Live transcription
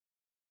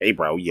Hey,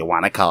 bro, you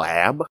want to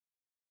collab?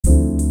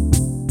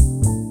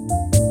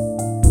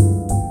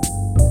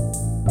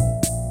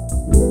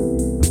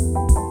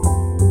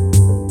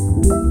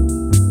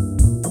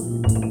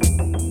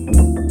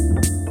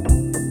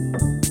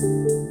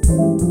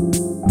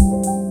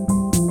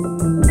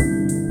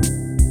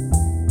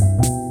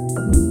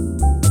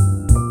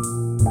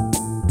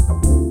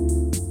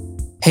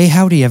 Hey,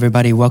 howdy,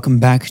 everybody. Welcome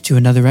back to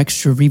another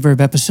extra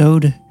Reverb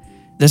episode.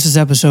 This is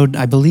episode,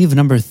 I believe,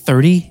 number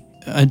 30.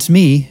 It's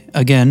me,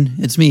 again.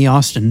 It's me,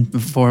 Austin,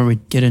 before we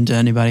get into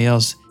anybody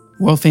else.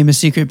 World famous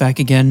secret back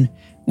again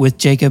with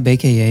Jacob,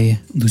 aka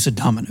Lucid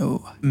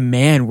Domino.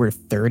 Man, we're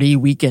 30.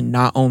 We can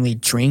not only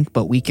drink,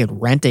 but we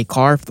could rent a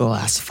car for the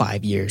last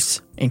 5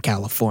 years in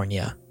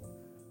California.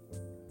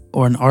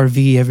 Or an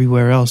RV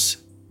everywhere else.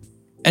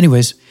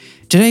 Anyways,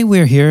 today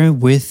we're here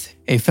with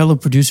a fellow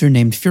producer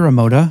named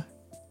FuraModa,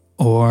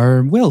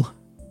 or Will.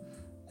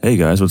 Hey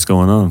guys, what's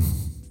going on?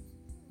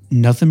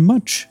 Nothing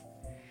much.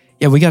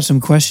 Yeah, we got some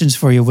questions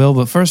for you, Will,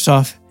 but first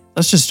off,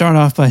 let's just start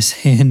off by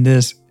saying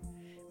this.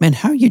 Man,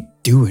 how you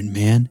doing,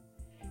 man?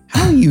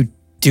 How you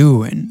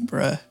doing,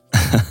 bruh?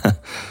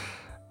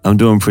 I'm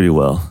doing pretty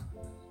well.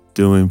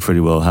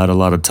 Had a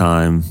lot of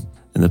time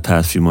in the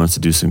past few months to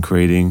do some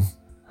creating.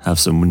 Have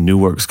some new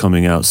works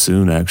coming out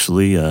soon,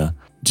 actually.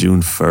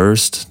 June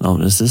 1st. Oh,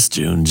 is this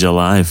June?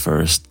 July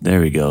 1st. There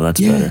we go. That's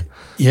better.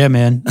 Yeah,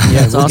 man.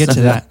 Yeah, we'll get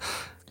to that.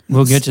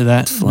 We'll get to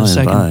that in a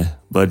second. By.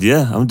 But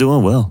yeah, I'm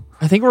doing well.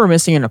 I think we're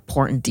missing an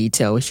important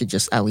detail we should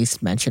just at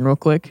least mention real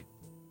quick.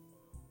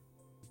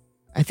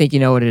 I think you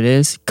know what it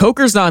is.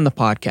 Coker's not in the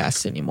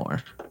podcast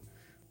anymore.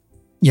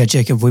 Yeah,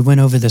 Jacob, we went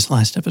over this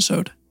last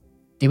episode.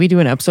 Did we do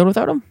an episode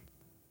without him?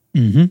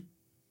 Mm-hmm.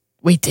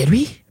 Wait, did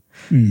we?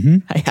 Mm-hmm.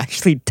 I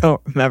actually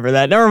don't remember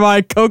that. Never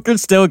mind.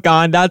 Coker's still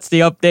gone. That's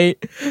the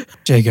update.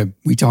 Jacob,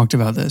 we talked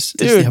about this.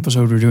 Dude. It's the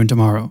episode we're doing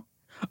tomorrow.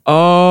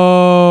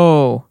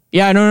 Oh.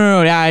 Yeah,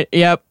 no.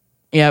 Yeah,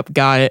 yep,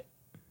 got it.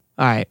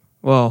 All right.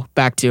 Well,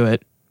 back to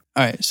it.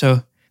 All right,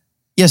 so,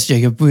 yes,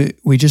 Jacob,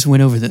 we just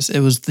went over this. It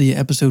was the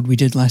episode we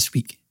did last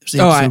week. It was the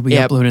episode we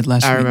uploaded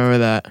last week. I remember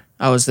that.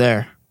 I was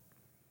there.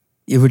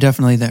 You were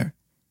definitely there.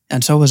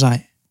 And so was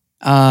I.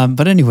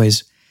 But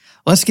anyways,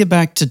 let's get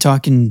back to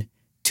talking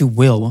to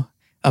Will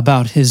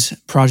about his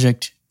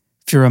project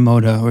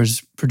FuraModa, or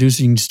his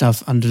producing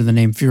stuff under the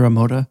name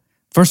FuraModa.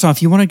 First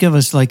off, you want to give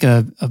us like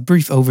a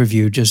brief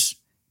overview. Just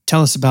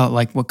tell us about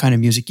like what kind of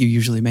music you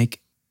usually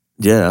make.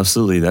 Yeah,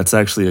 absolutely. That's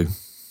actually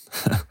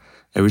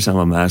every time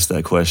I'm asked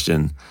that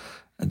question,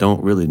 I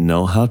don't really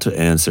know how to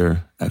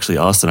answer. Actually,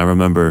 Austin, I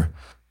remember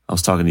I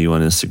was talking to you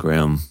on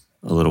Instagram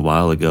a little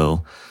while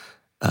ago,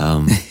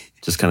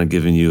 just kind of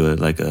giving you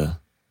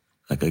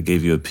I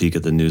gave you a peek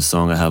at the new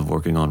song I have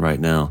working on right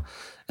now.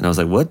 And I was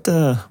like,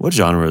 what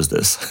genre is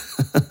this?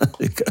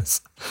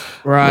 Because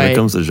when it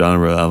comes to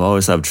genre, I've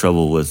always had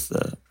trouble with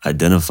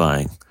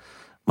identifying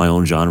my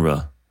own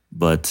genre.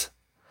 But,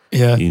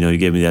 yeah, you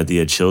gave me the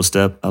idea of chill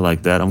step. I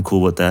like that. I'm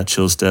cool with that.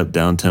 Chill step,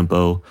 down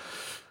tempo,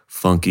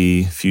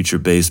 funky,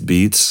 future-based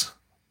beats.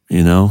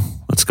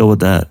 Let's go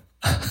with that.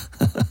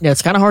 Yeah,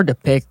 it's kind of hard to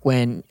pick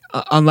when,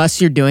 unless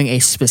you're doing a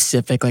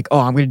specific, like,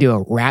 I'm going to do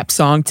a rap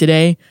song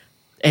today.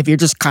 If you're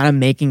just kind of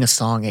making a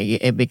song,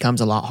 it becomes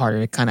a lot harder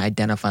to kind of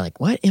identify, like,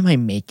 what am I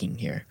making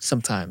here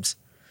sometimes?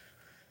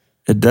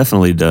 It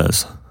definitely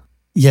does.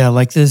 Yeah,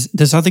 like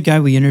this other guy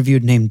we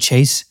interviewed named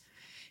Chase.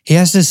 He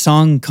has this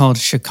song called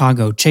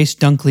Chicago, Chase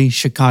Dunkley,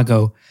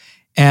 Chicago.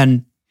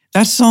 And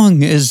that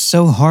song is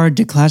so hard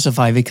to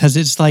classify because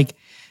it's like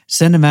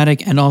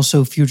cinematic and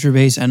also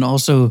future-based, and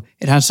also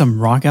it has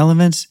some rock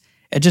elements.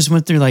 It just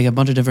went through like a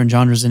bunch of different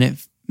genres and it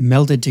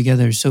melded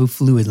together so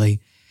fluidly.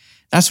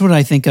 That's what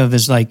I think of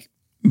as like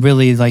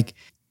really like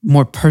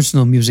more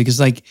personal music. It's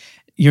like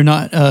you're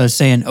not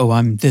saying,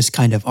 I'm this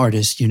kind of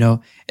artist,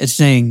 It's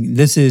saying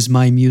this is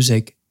my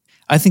music.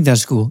 I think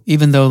that's cool,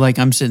 even though like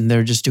I'm sitting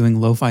there just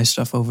doing lo-fi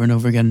stuff over and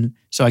over again.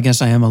 So I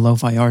guess I am a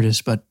lo-fi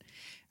artist, but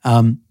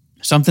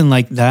something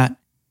like that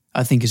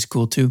I think is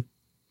cool too.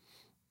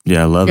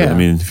 Yeah, I love it. I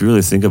mean, if you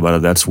really think about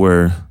it, that's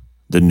where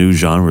the new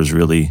genres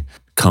really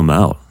come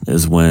out,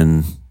 is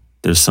when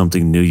there's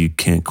something new you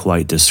can't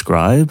quite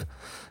describe.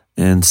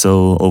 And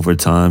so over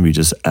time, you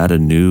just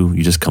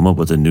come up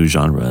with a new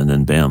genre, and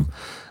then bam,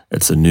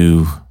 it's a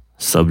new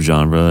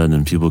subgenre, and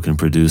then people can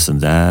produce in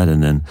that.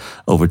 And then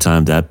over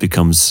time, that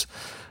becomes,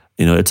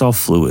 it's all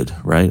fluid,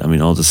 right? I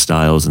mean, all the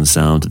styles and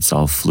sounds, it's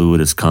all fluid.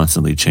 It's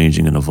constantly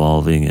changing and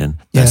evolving, and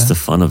that's the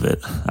fun of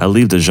it. I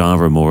leave the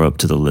genre more up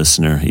to the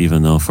listener,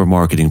 even though for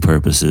marketing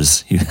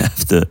purposes, you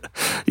have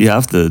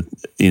to,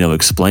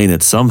 explain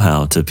it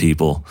somehow to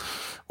people,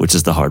 which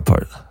is the hard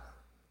part.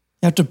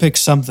 You have to pick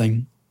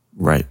something.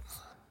 Right.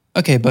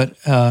 Okay, but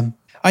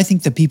I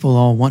think that people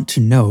all want to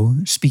know,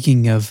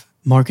 speaking of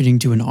marketing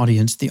to an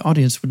audience, the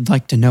audience would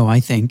like to know, I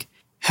think,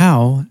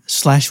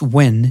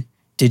 how/when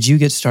did you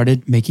get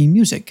started making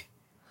music?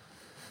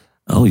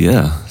 Oh,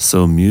 yeah.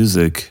 So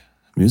music's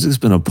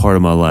been a part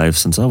of my life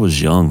since I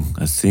was young.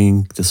 I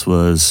think this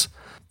was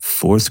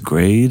 4th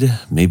grade,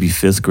 maybe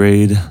 5th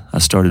grade. I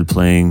started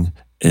playing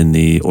in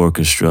the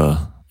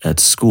orchestra at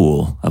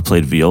school. I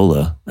played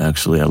viola,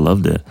 actually. I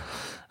loved it.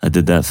 I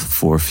did that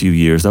for a few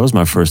years. That was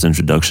my first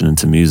introduction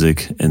into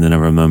music. And then I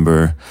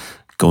remember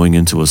going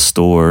into a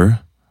store,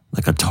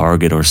 like a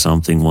Target or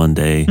something one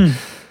day.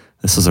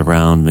 This was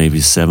around maybe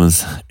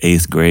 7th,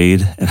 8th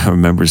grade. And I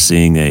remember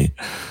seeing a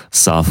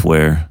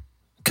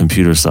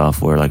computer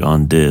software, like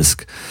on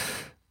disc,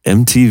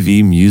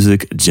 MTV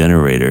Music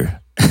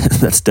Generator.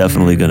 That's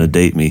definitely going to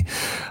date me.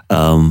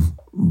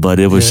 But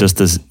it was just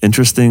this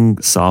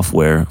interesting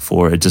software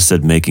it just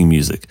said making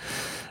music.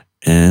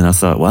 And I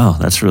thought, wow,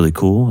 that's really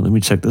cool. Let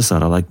me check this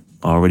out. I like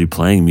already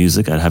playing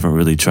music. I haven't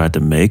really tried to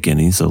make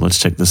any, so let's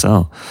check this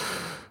out.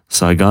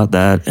 So I got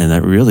that, and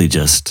that really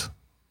just,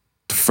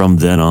 from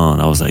then on,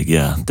 I was like,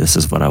 yeah, this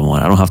is what I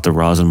want. I don't have to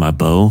rosin my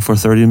bow for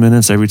 30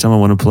 minutes every time I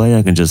want to play.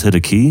 I can just hit a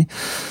key.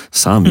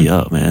 Sign me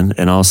up, man.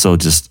 And also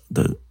just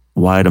the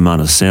wide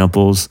amount of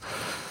samples,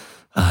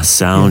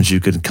 sounds you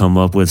could come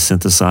up with,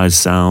 synthesized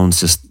sounds,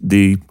 just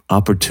the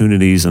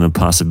opportunities and the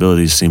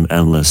possibilities seem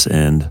endless.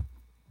 And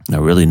I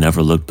really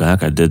never looked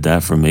back. I did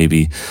that for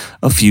maybe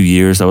a few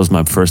years. That was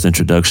my first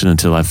introduction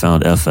until I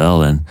found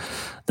FL. And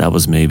that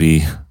was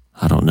maybe,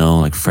 I don't know,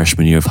 like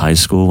freshman year of high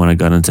school when I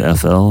got into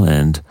FL,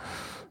 and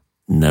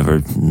never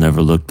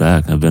looked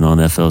back. I've been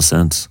on FL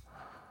since.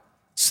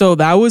 So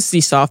that was the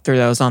software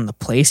that was on the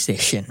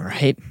PlayStation,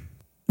 right?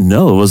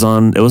 No, it was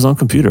on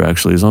computer,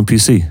 actually. It was on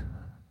PC.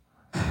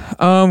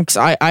 Because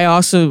I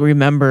also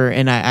remember,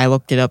 and I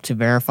looked it up to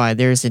verify,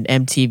 there's an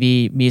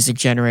MTV Music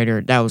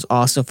Generator that was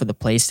also for the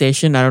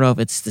PlayStation. I don't know if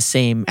it's the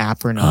same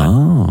app or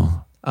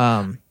not.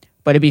 Oh.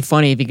 But it'd be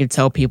funny if you could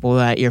tell people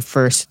that your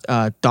first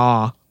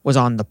DAW was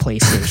on the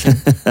PlayStation.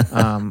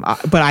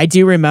 But I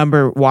do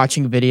remember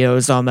watching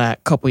videos on that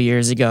a couple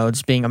years ago,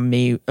 just being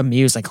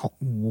amused, like,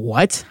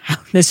 what?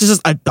 This is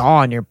just a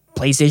DAW on your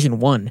PlayStation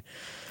 1.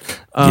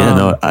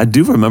 I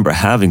do remember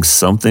having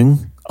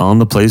something on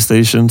the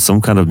PlayStation,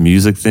 some kind of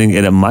music thing,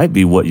 and it might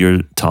be what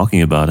you're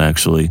talking about,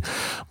 actually.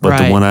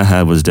 But the one I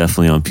had was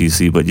definitely on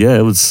PC. But yeah,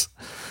 it was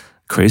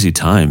crazy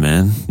time,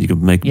 man. You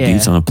could make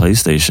beats on a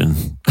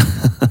PlayStation.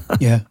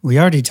 Yeah, we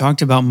already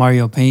talked about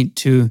Mario Paint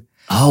too.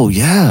 Oh,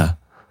 yeah.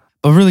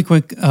 But really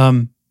quick,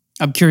 I'm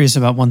curious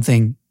about one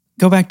thing.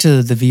 Go back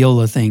to the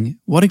viola thing.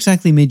 What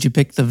exactly made you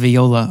pick the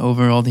viola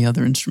over all the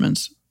other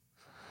instruments?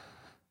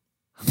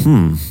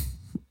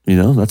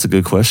 That's a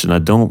good question. I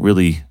don't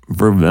really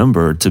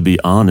remember, to be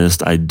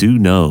honest. I do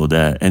know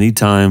that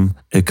anytime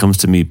it comes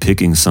to me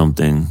picking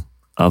something,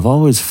 I've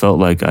always felt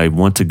like I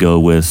want to go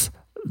with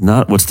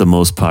not what's the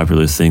most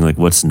popular thing, like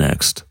what's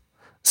next.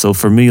 So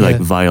for me, like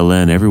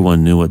violin,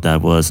 everyone knew what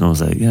that was. And I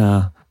was like,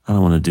 yeah, I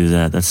don't want to do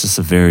that. That's just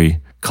a very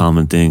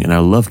common thing. And I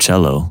love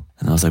cello.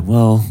 And I was like,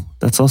 well,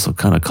 that's also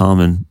kind of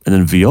common. And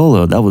then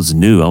viola, that was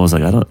new. I was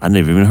like, I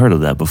never even heard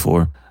of that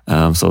before. So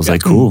I was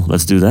like, cool,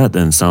 let's do that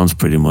then. Sounds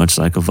pretty much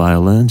like a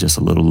violin, just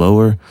a little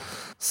lower.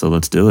 So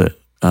let's do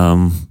it.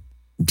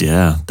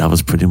 That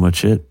was pretty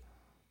much it.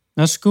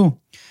 That's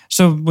cool.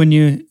 So when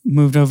you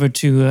moved over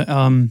to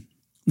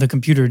the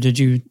computer, did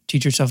you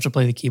teach yourself to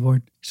play the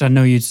keyboard? Because I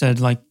know you said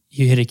like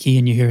you hit a key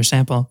and you hear a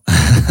sample.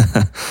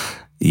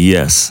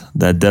 Yes,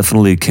 that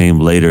definitely came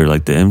later.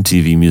 Like the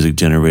MTV Music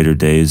Generator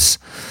days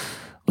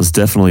was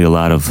definitely a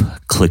lot of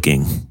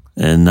clicking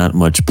and not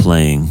much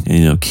playing,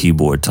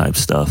 keyboard type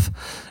stuff.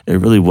 It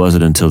really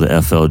wasn't until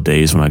the FL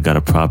days when I got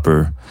a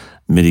proper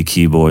MIDI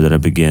keyboard that I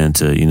began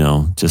to,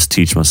 just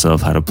teach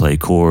myself how to play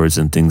chords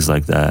and things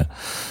like that.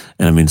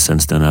 And I mean,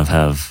 since then I've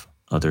have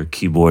other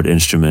keyboard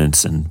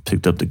instruments and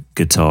picked up the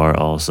guitar,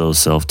 also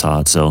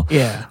self-taught. So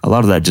a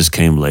lot of that just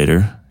came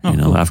later,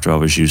 cool. After I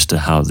was used to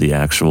how the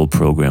actual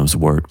programs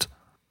worked.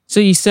 So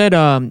you said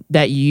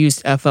that you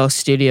used FL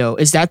Studio.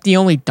 Is that the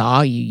only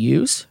DAW you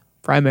use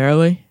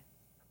primarily?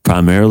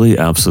 Primarily,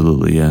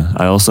 absolutely, yeah.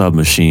 I also have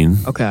Machine.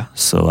 Okay.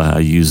 So I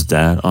use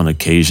that on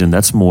occasion.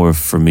 That's more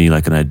for me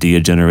like an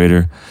idea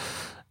generator.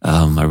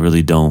 I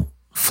really don't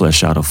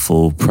flesh out a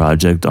full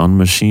project on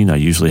Machine. I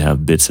usually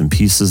have bits and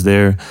pieces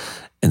there,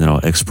 and then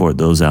I'll export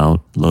those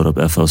out, load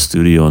up FL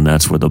Studio, and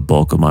that's where the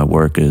bulk of my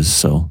work is.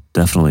 So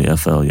definitely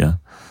FL, yeah.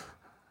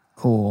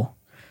 Cool.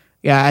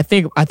 Yeah, I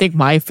think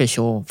my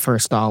official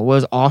first DAW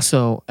was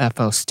also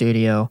FL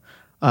Studio.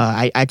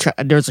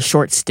 There was a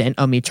short stint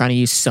of me trying to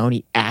use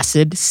Sony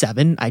Acid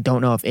 7. I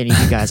don't know if any of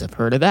you guys have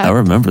heard of that. I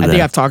remember that. I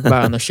think I've talked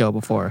about it on the show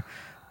before.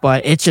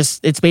 But it's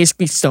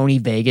basically Sony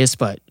Vegas,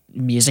 but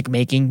music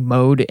making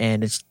mode.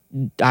 And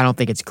I don't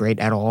think it's great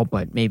at all,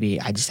 but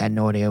maybe I just had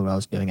no idea what I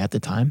was doing at the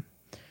time.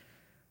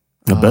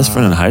 My best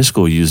friend in high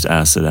school used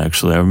Acid,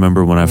 actually. I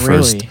remember when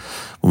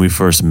we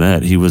first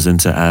met, he was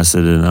into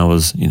Acid and I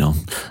was,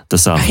 the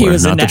software,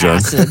 not the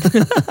drug.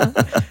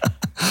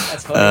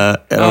 That's funny.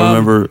 And I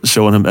remember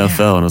showing him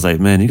FL and I was like,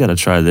 man, you got to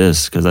try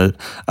this. Because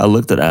I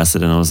looked at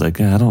Acid and I was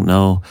like, I don't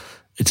know.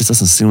 It just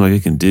doesn't seem like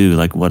it can do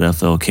like what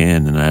FL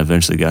can. And I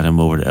eventually got him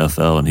over to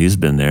FL and he's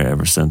been there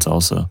ever since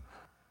also.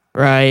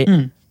 Right.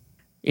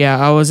 Yeah,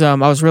 I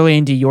was really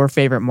into Your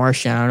Favorite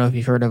Martian. I don't know if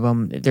you've heard of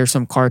them. There's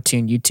some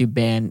cartoon YouTube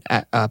band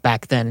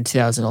back then in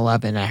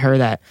 2011. I heard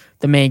that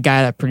the main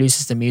guy that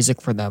produces the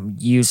music for them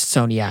used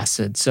Sony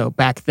Acid. So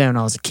back then, when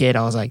I was a kid,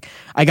 I was like,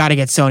 I got to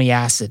get Sony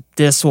Acid.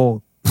 This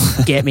will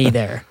get me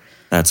there.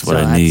 That's what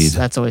I need.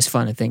 That's always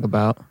fun to think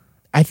about.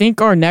 I think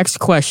our next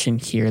question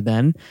here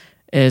then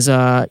is,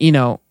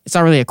 it's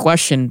not really a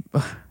question.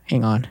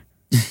 Hang on.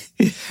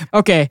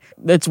 Okay,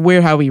 that's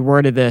weird how we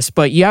worded this,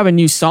 but you have a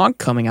new song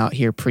coming out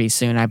here pretty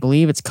soon. I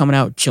believe it's coming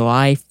out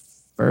July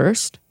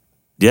 1st.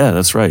 Yeah,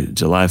 that's right.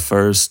 July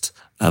 1st,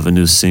 I have a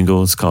new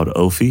single. It's called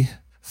Ophi,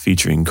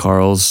 featuring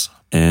Carl's.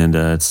 And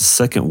it's the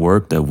second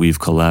work that we've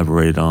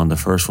collaborated on. The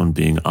first one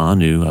being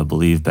Anu, I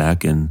believe,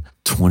 back in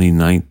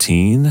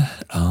 2019.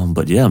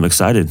 But yeah, I'm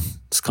excited.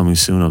 It's coming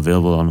soon,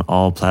 available on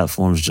all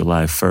platforms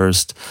July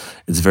 1st.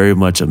 It's very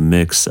much a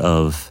mix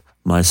of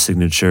my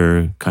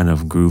signature kind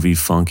of groovy,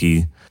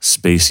 funky,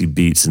 spacey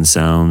beats and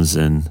sounds,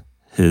 and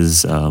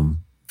his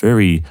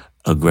very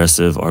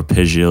aggressive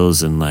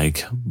arpeggios and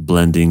like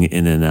blending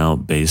in and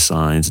out bass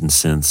lines and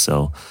synths.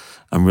 So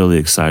I'm really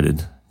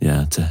excited,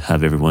 to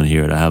have everyone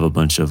hear it. I have a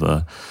bunch of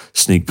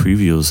sneak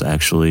previews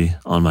actually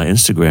on my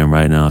Instagram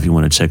right now if you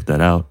want to check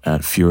that out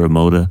at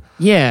FuraModa.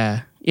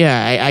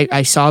 Yeah,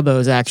 I saw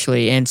those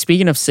actually. And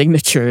speaking of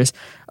signatures,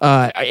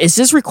 is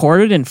this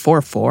recorded in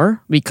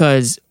 4/4?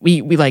 Because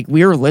we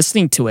were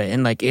listening to it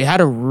and like it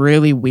had a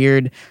really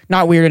weird,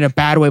 not weird in a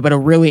bad way, but a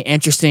really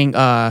interesting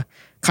kind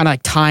of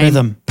like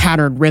time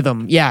pattern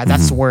rhythm. Yeah,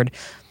 that's the word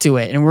to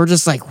it. And we're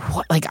just like,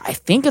 what? Like I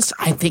think it's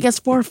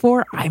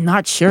 4/4. I'm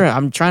not sure.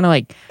 I'm trying to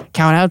like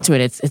count out to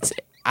it. It's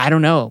I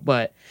don't know,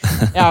 but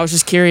yeah, I was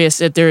just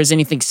curious if there is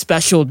anything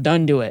special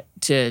done to it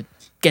to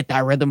get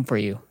that rhythm for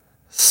you.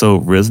 So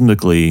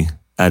rhythmically,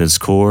 at its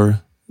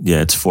core,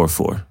 it's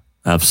 4/4.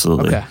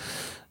 Absolutely. Okay.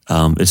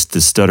 It's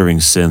the stuttering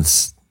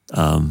synths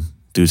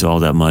due to all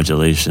that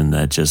modulation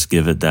that just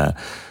give it that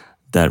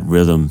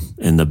rhythm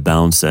and the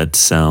bounce that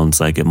sounds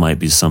like it might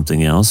be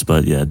something else.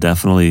 But yeah,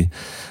 definitely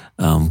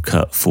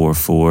cut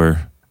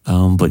 4/4.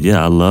 But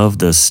yeah, I love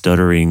the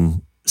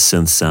stuttering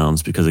synth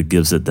sounds because it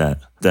gives it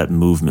that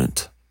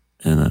movement.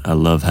 And I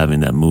love having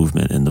that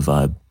movement in the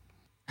vibe.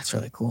 That's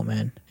really cool,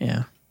 man.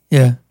 Yeah.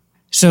 Yeah.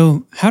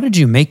 So how did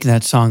you make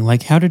that song?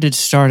 Like, how did it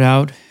start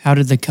out? How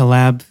did the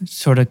collab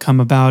sort of come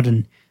about?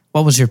 And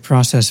what was your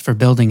process for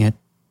building it?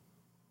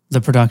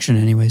 The production,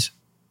 anyways.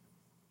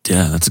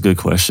 Yeah, that's a good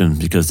question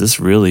because this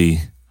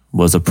really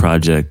was a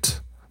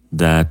project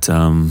that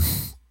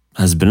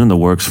has been in the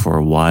works for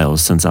a while,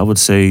 since I would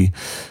say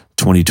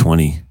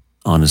 2020,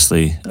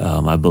 honestly.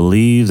 I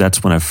believe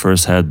that's when I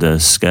first had the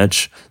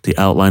sketch, the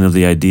outline of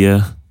the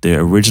idea. The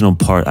original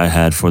part I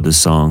had for the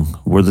song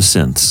were the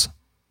synths.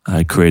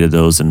 I created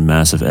those in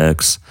Massive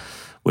X,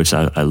 which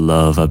I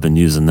love. I've been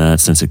using that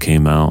since it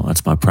came out.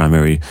 That's my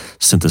primary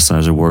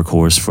synthesizer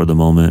workhorse for the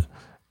moment.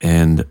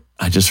 And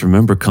I just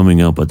remember coming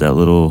up with that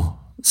little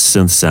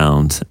synth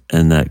sound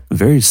and that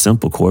very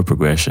simple chord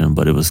progression,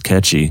 but it was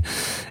catchy.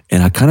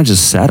 And I kind of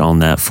just sat on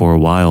that for a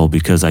while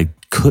because I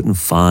couldn't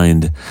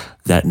find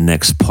that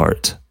next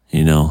part.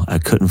 I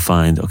couldn't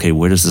find, okay,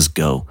 where does this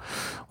go?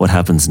 What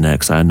happens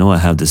next? I know I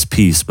have this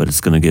piece, but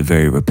it's going to get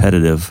very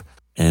repetitive.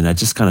 And I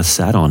just kind of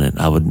sat on it.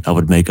 I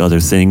would make other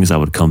things. I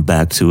would come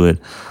back to it,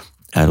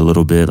 add a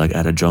little bit, like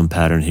add a drum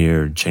pattern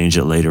here, change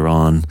it later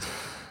on.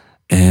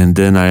 And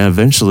then I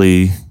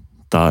eventually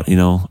thought,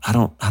 I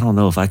don't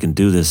know if I can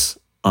do this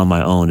on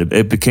my own.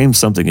 It became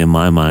something in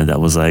my mind that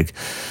was like,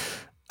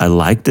 I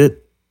liked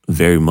it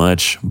very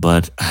much,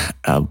 but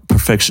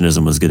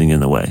perfectionism was getting in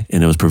the way.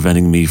 And it was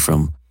preventing me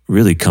from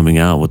really coming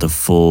out with a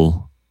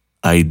full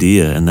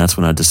idea. And that's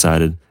when I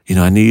decided,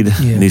 I need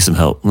some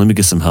help. Let me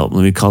get some help.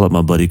 Let me call up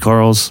my buddy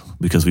Carl's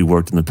because we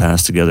worked in the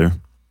past together.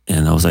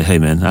 And I was like, hey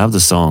man, I have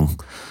this song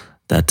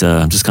that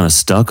I'm just kind of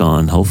stuck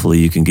on. Hopefully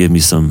you can give me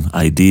some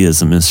ideas,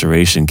 some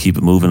inspiration, keep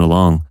it moving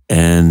along.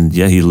 And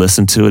yeah, he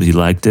listened to it. He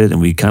liked it.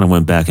 And we kind of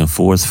went back and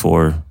forth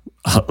for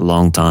a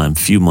long time,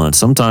 few months.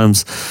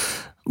 Sometimes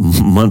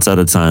months at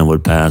a time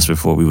would pass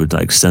before we would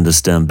like send a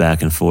stem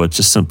back and forth,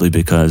 just simply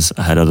because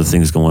I had other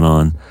things going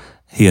on.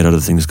 He had other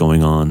things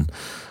going on.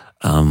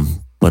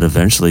 But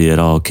eventually it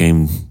all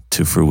came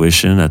to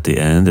fruition at the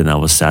end and I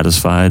was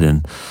satisfied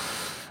and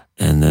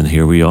then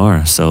here we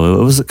are.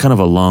 So it was kind of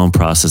a long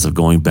process of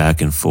going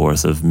back and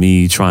forth, of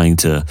me trying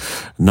to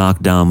knock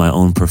down my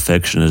own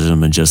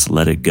perfectionism and just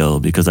let it go,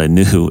 because I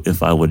knew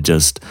if I would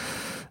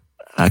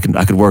I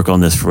could work on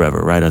this forever,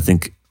 right? I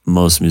think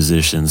most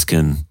musicians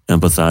can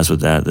empathize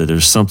with that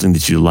there's something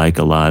that you like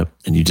a lot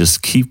and you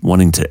just keep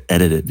wanting to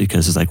edit it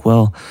because it's like,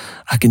 well,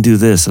 I can do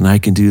this and I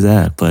can do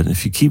that. But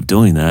if you keep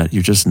doing that,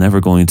 you're just never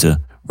going to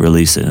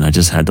release it. And I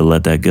just had to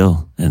let that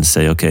go and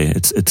say, okay,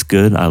 it's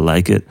good. I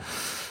like it.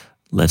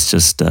 Let's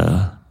just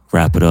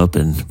wrap it up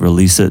and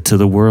release it to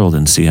the world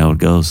and see how it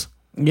goes.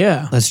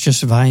 Yeah. Let's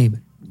just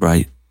vibe.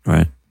 Right.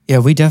 Yeah,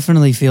 we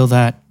definitely feel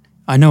that.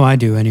 I know I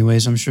do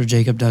anyways. I'm sure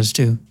Jacob does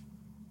too.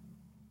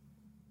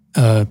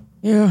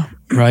 Yeah.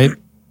 Right?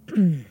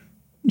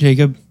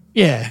 Jacob?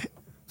 Yeah.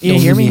 You You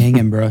hear me?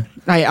 hanging, bro.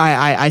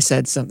 I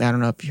said something. I don't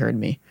know if you heard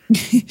me.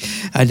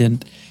 I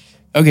didn't.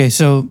 Okay,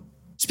 so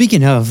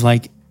speaking of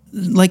like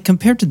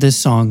compared to this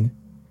song,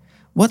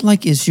 what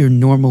like is your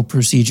normal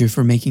procedure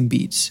for making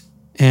beats?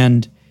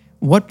 And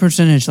what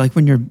percentage, like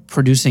when you're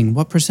producing,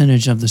 what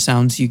percentage of the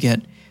sounds you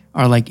get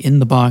are like in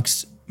the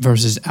box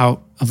versus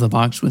out of the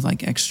box with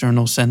like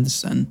external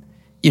synths and,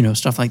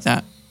 stuff like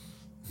that?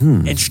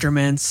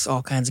 Instruments,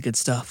 all kinds of good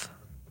stuff.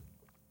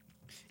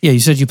 Yeah, you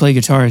said you play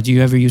guitar. Do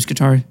you ever use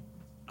guitar?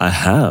 I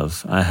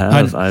have.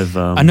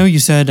 I know you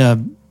said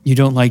you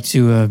don't like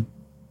to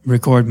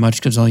record much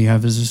because all you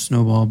have is a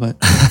snowball, but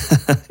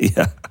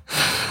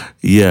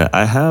yeah,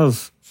 I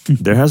have.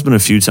 There has been a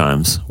few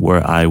times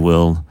where I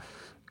will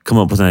come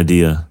up with an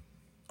idea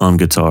on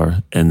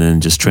guitar and then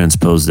just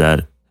transpose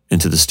that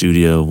into the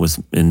studio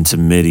into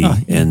MIDI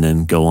and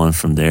then go on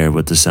from there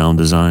with the sound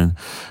design.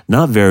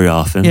 Not very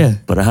often,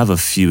 but I have a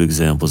few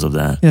examples of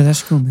that. Yeah,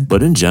 that's cool, man.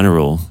 But in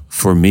general,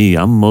 for me,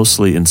 I'm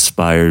mostly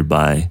inspired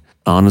by,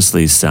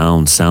 honestly,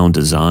 sound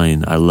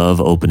design. I love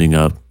opening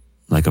up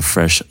like a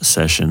fresh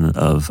session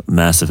of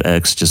Massive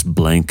X, just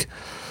blank,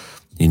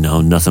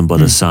 nothing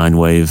but a sine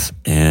wave,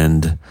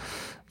 and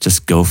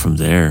just go from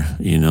there,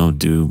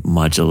 do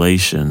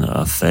modulation,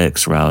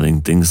 effects, routing,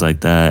 things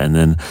like that. And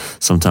then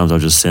sometimes I'll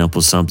just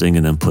sample something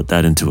and then put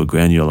that into a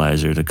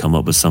granulizer to come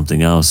up with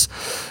something else.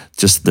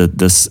 Just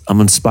I'm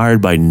inspired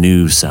by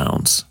new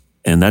sounds.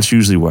 And that's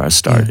usually where I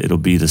start. It'll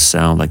be the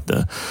sound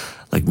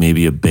like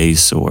maybe a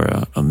bass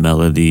or a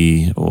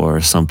melody or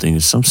something,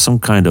 some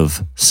kind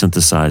of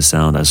synthesized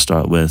sound I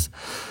start with.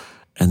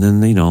 And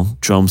then,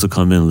 drums will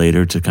come in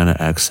later to kind of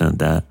accent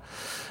that.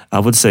 I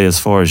would say, as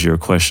far as your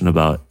question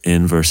about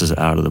in versus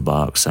out of the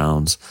box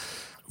sounds,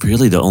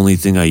 really the only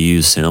thing I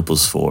use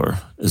samples for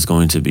is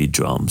going to be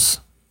drums.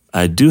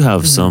 I do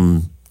have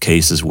some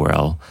cases where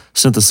I'll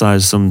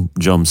synthesize some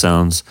drum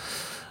sounds,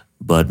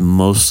 but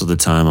most of the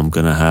time I'm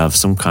going to have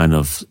some kind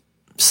of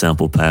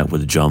sample pack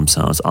with drum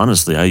sounds.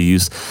 Honestly, I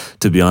use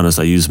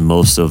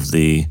most of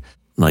the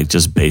like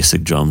just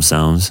basic drum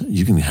sounds.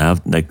 You can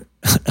have like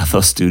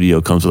FL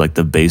Studio comes with like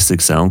the basic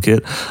sound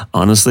kit.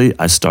 Honestly,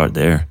 I start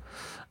there.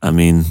 I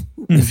mean,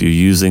 if you're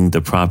using the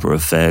proper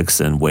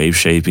effects and wave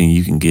shaping,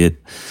 you can get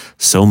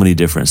so many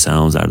different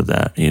sounds out of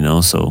that,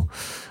 So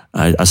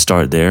I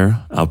start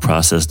there. I'll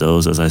process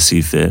those as I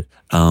see fit.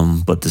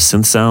 But the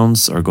synth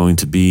sounds are going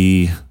to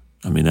be,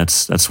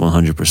 that's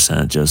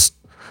 100% just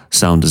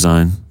sound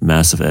design,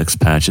 Massive X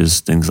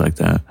patches, things like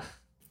that.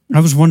 I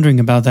was wondering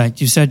about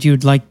that. You said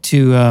you'd like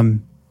to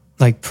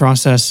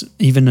process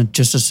even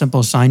just a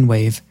simple sine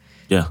wave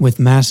with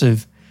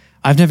Massive.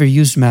 I've never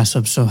used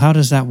Massive, so how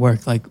does that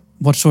work? Like,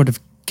 what sort of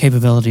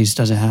capabilities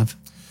does it have?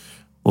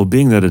 Well,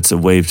 being that it's a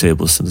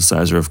wavetable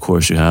synthesizer, of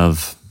course, you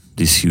have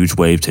these huge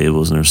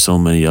wavetables, and there's so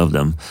many of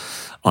them.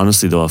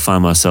 Honestly, though, I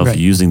find myself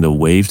using the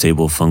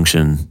wavetable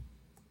function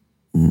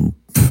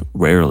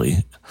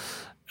rarely,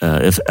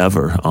 if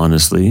ever,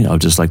 honestly. I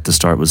would just like to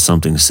start with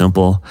something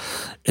simple,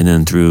 and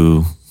then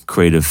through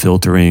creative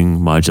filtering,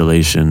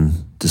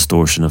 modulation,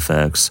 distortion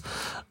effects,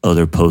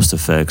 other post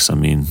effects.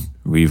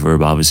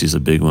 Reverb obviously is a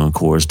big one,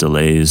 chorus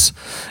delays,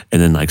 and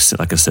then like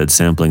I said,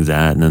 sampling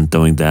that and then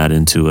throwing that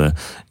into a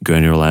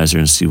granulizer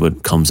and see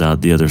what comes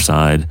out the other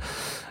side.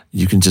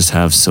 You can just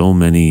have so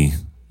many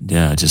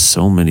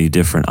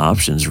different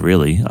options,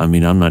 really.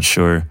 I'm not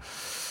sure.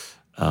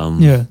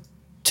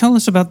 Tell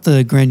us about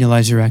the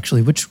granulizer,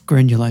 actually. Which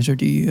granulizer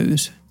do you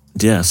use?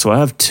 Yeah, so I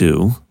have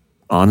two.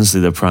 Honestly,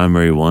 the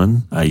primary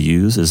one I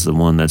use is the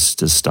one that's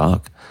just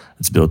stock.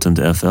 It's built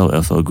into FL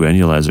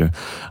Granulizer.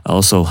 I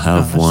also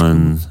have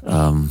one,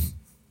 cool.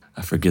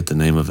 I forget the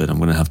name of it. I'm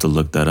going to have to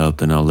look that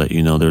up and I'll let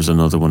you know. There's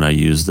another one I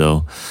use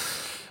though.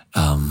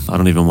 I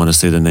don't even want to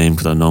say the name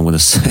because I know I'm going to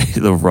say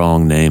the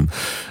wrong name.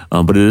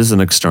 But it is an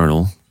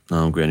external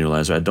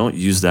granulizer. I don't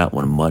use that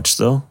one much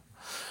though.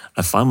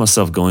 I find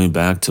myself going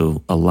back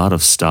to a lot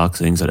of stock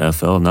things at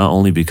FL, not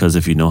only because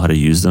if you know how to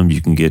use them,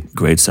 you can get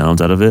great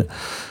sounds out of it,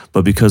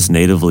 but because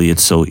natively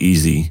it's so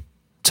easy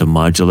to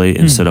modulate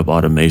and set up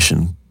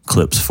automation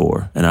clips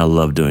for, and I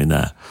love doing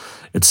that.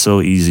 It's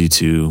so easy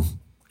to,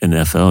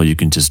 in FL, you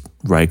can just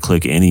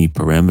right-click any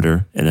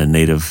parameter in a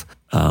native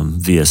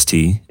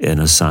VST and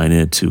assign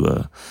it to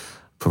a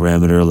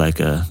parameter like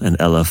an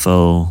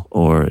LFO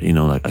or,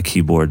 like a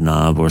keyboard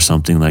knob or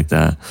something like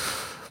that.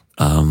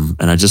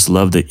 And I just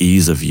love the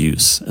ease of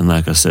use. And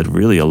like I said,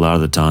 really a lot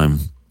of the time,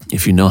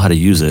 if you know how to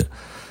use it,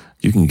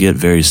 you can get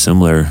very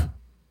similar,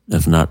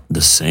 if not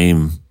the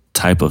same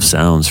type of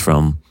sounds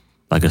from,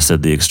 like I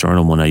said, the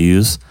external one I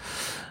use.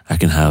 I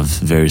can have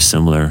very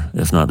similar,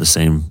 if not the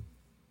same,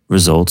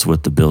 results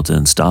with the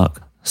built-in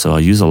stock. So I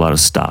use a lot of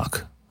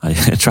stock. I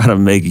try to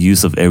make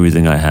use of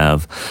everything I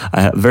have.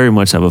 I very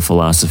much have a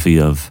philosophy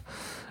of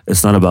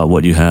it's not about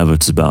what you have,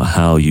 it's about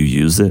how you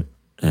use it.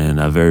 And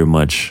I very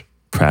much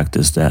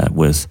practice that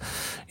with,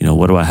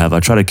 what do I have? I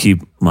try to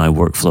keep my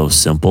workflow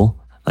simple.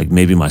 Like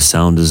maybe my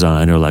sound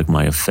design or like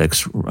my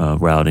effects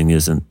routing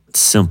isn't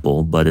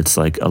simple, but it's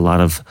like a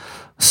lot of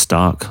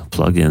stock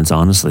plugins,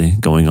 honestly,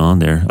 going on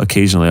there.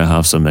 Occasionally I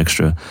have some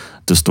extra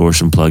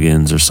distortion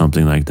plugins or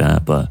something like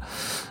that, but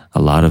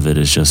a lot of it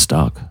is just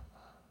stock.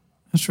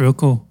 That's real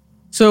cool.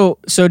 So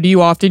do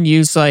you often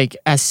use like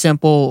as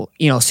simple,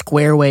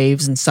 square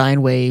waves and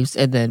sine waves,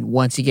 and then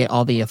once you get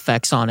all the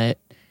effects on it,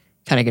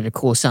 kind of get a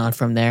cool sound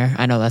from there?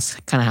 I know that's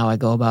kind of how I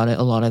go about it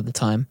a lot of the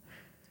time.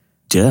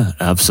 Yeah,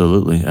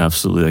 absolutely.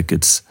 Absolutely. Like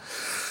it's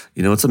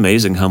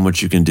amazing how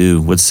much you can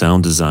do with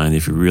sound design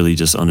if you really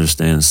just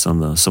understand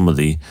some of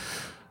the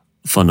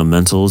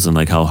fundamentals and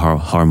like how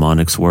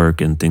harmonics work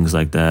and things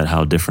like that,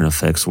 how different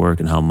effects work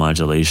and how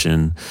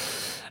modulation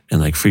and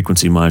like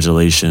frequency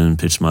modulation,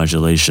 pitch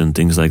modulation,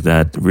 things like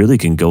that really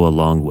can go a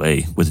long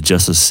way with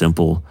just a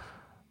simple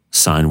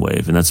sine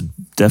wave. And that's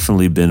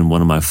definitely been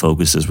one of my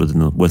focuses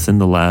within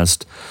the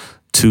last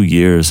 2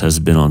 years has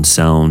been on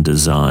sound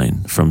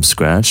design from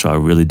scratch. So I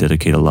really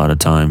dedicate a lot of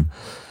time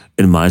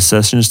in my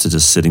sessions to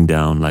just sitting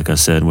down, like I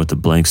said, with a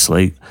blank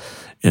slate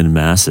in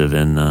Massive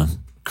and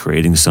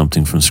creating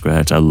something from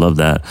scratch. I love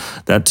that.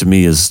 That to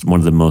me is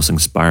one of the most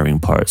inspiring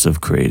parts of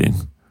creating.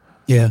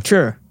 Yeah.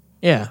 Sure.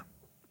 Yeah.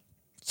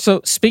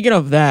 So speaking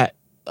of that,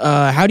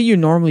 how do you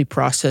normally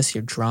process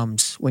your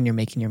drums when you're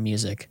making your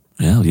music?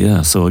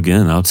 Yeah. So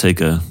again, I'll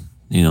take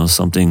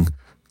something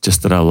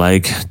just that I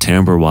like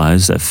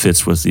timbre-wise that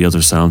fits with the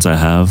other sounds I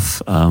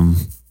have.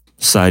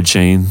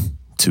 Sidechain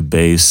to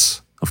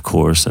bass, of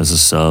course, as a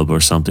sub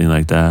or something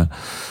like that.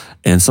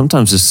 And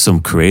sometimes just some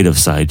creative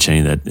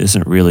sidechain that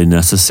isn't really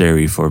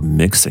necessary for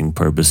mixing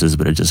purposes,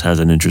 but it just has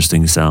an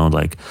interesting sound,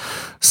 like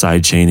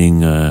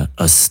sidechaining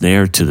a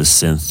snare to the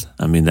synth.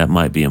 I mean, that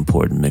might be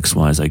important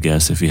mix-wise, I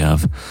guess, if you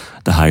have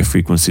the high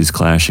frequencies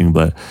clashing,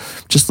 but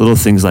just little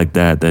things like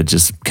that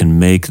just can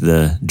make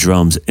the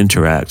drums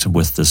interact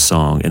with the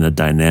song in a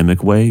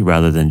dynamic way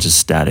rather than just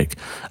static.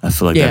 I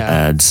feel like that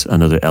adds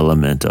another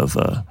element of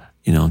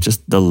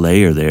just the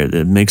layer there.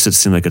 It makes it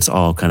seem like it's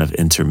all kind of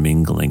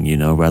intermingling,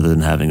 rather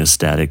than having a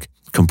static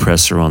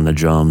compressor on the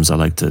drums. I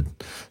like to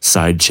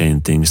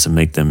sidechain things to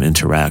make them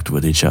interact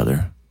with each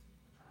other.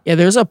 Yeah,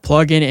 there's a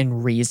plugin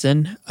in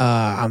Reason.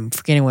 I'm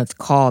forgetting what it's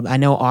called. I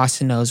know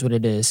Austin knows what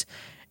it is.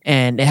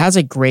 And it has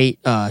a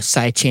great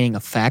sidechaining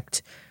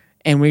effect.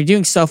 And when you're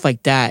doing stuff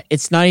like that,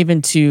 it's not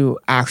even to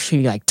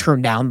actually like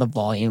turn down the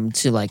volume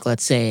to like,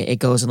 let's say it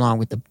goes along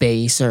with the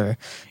bass or,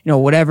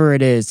 whatever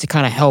it is to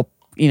kind of help,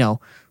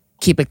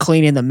 keep it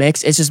clean in the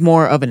mix. It's just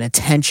more of an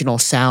intentional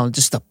sound,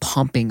 just the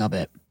pumping of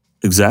it.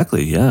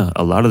 Exactly. Yeah.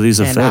 A lot of these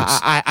effects.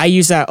 I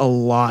use that a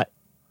lot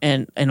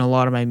in a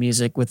lot of my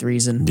music with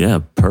Reason. Yeah.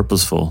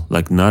 Purposeful.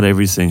 Like not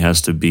everything has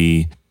to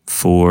be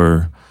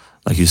for,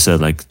 like you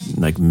said,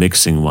 like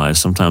mixing wise.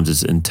 Sometimes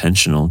it's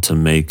intentional to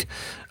make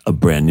a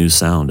brand new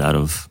sound out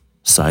of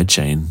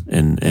sidechain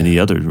and any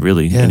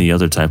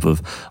other type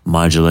of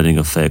modulating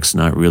effects,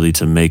 not really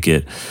to make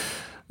it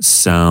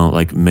sound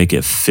like make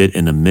it fit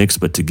in a mix,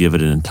 but to give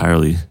it an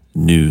entirely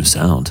new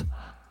sound.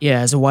 Yeah,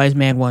 as a wise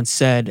man once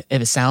said,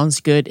 if it sounds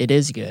good, it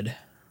is good.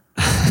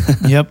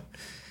 Yep.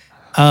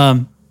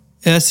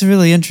 That's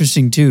really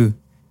interesting too.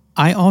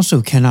 I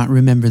also cannot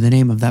remember the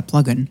name of that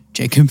plugin,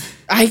 Jacob.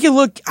 I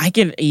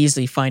can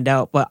easily find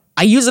out, but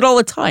I use it all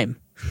the time.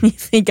 You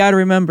think I'd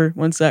remember?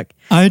 1 sec.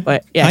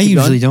 I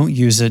usually don't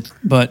use it,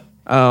 but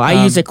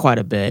I use it quite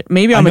a bit.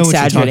 Maybe I'm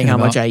exaggerating how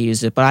much about. I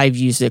use it, but I've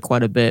used it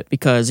quite a bit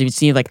because you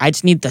see, like I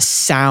just need the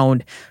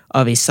sound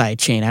of a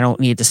sidechain. I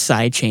don't need to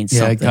sidechain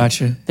something. Yeah,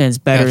 gotcha. Then it's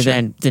better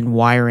than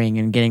wiring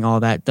and getting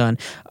all that done.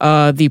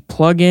 The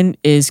plugin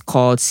is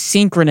called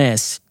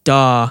Synchronous.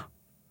 Duh.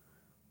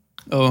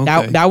 Oh,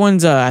 okay. That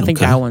one's I think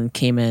that one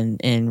came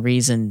in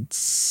Reason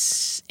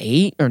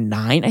 8 or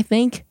 9, I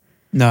think.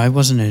 No, it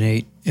wasn't an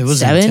 8. It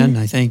was 7? a 10,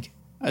 I think.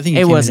 I think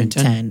it came wasn't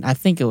in 10. I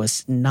think it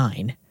was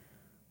 9.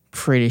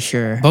 Pretty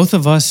sure. Both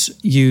of us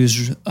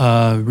use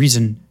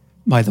Reason,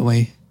 by the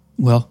way.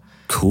 Well,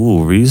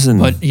 cool. Reason.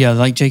 But yeah,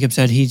 like Jacob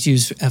said, he's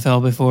used FL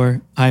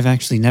before. I've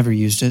actually never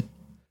used it.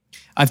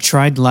 I've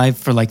tried live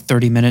for like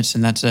 30 minutes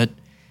and that's it.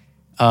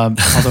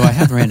 Although I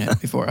have ran it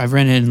before. I've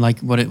ran it in like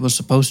what it was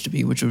supposed to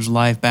be, which was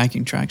live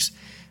backing tracks.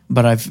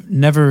 But I've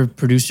never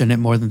produced in it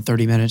more than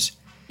 30 minutes.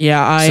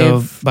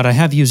 Yeah, but I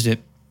have used it.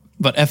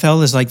 But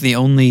FL is like the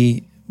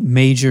only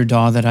major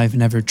DAW that I've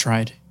never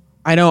tried.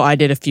 I know I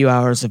did a few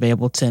hours of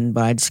Ableton,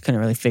 but I just couldn't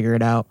really figure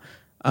it out.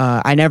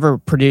 I never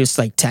produced,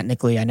 like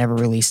technically, I never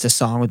released a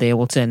song with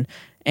Ableton.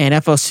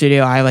 And FL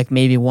Studio, I like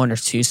maybe 1 or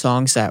 2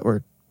 songs that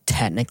were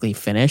technically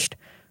finished.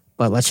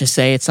 But let's just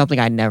say it's something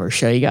I never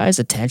show you guys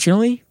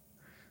intentionally.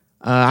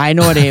 I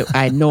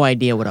had no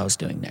idea what I was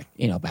doing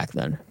back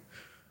then.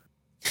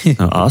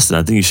 Austin,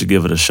 I think you should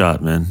give it a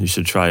shot, man. You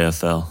should try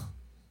FL.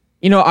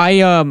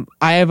 I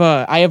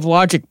have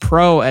Logic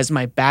Pro as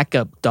my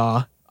backup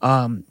DAW.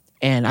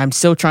 And I'm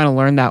still trying to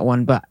learn that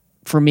one. But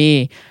for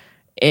me,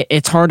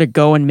 it's hard to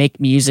go and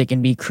make music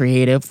and be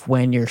creative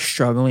when you're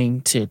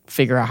struggling to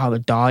figure out how the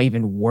DAW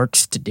even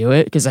works to do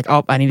it. Because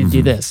I need to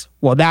do this.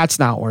 Well, that's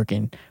not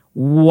working.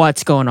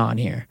 What's going on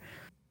here?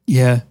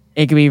 Yeah.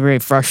 It can be very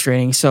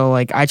frustrating. So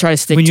I try to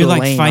stick when to you're a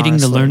like lane, fighting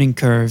honestly. the learning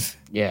curve.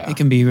 Yeah. It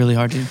can be really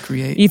hard to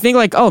create. You think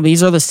like, oh,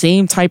 these are the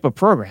same type of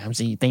programs.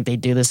 And you think they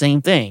do the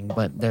same thing,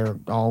 but they're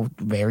all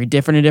very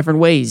different in different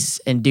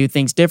ways and do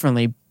things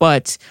differently.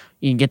 But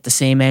you can get the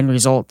same end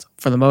result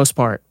for the most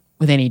part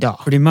with any DAW.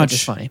 Pretty much.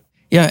 Which is funny.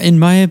 Yeah, in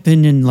my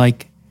opinion,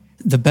 like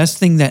the best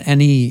thing that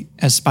any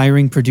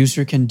aspiring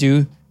producer can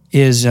do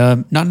is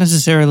not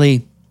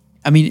necessarily,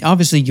 I mean,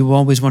 obviously you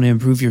always want to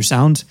improve your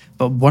sounds,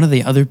 but one of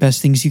the other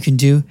best things you can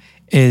do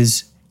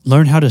is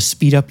learn how to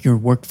speed up your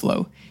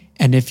workflow.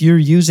 And if you're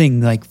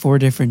using like 4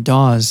 different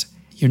DAWs,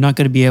 you're not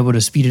going to be able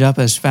to speed it up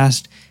as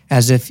fast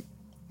as if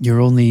you're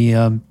only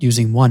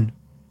using one.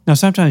 Now,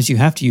 sometimes you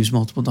have to use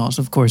multiple DAWs,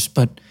 of course,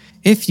 but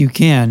if you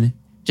can,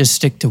 just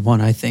stick to one,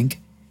 I think.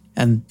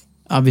 And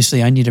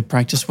obviously, I need to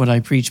practice what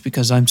I preach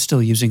because I'm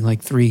still using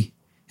like 3.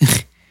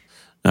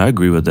 I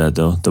agree with that,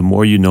 though. The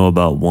more you know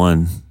about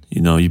one,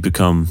 you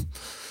become,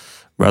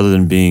 rather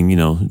than being,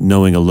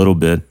 knowing a little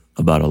bit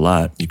about a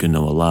lot, you can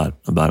know a lot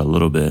about a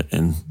little bit.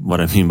 And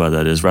what I mean by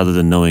that is rather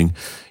than knowing,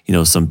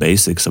 some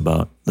basics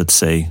about, let's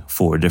say,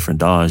 4 different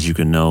DAWs, you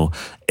can know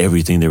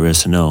everything there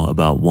is to know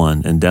about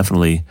one. And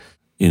definitely,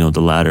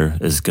 the latter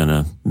is going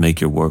to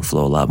make your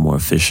workflow a lot more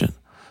efficient.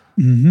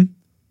 Mm-hmm.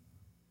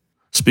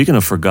 Speaking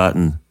of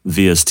forgotten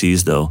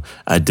VSTs, though,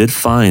 I did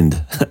find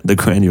the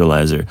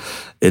granulizer.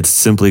 It's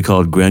simply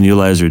called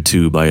Granulizer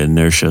 2 by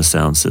Inertia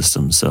Sound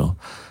System. So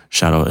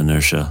shout out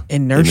Inertia. They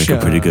make a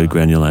pretty good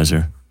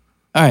granulizer.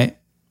 All right.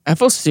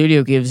 FL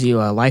Studio gives you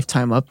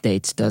lifetime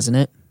updates, doesn't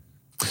it?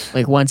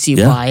 Like once you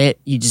buy it,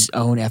 you just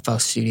own FL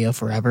Studio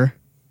forever.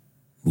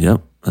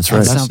 Yep, that's right.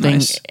 That's That's something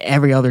nice.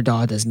 every other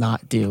DAW does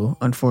not do,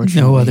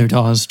 unfortunately. No other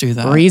DAWs do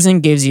that.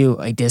 Reason gives you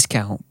a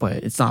discount, but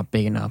it's not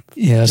big enough.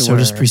 Yeah, to so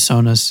does where-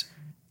 PreSonus.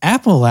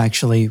 Apple,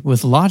 actually,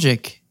 with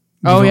Logic,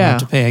 you don't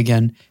have to pay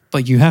again,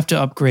 but you have to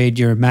upgrade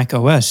your Mac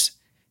OS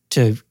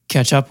to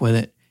catch up with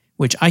it,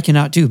 which I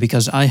cannot do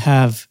because I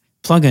have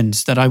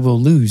plugins that I will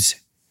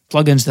lose,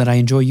 plugins that I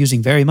enjoy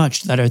using very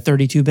much that are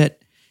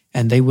 32-bit,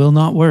 and they will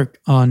not work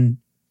on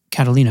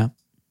Catalina.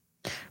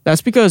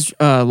 That's because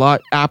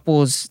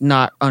Apple is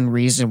not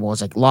unreasonable.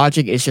 It's like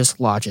Logic is just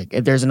Logic.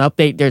 If there's an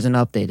update, there's an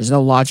update. There's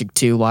no Logic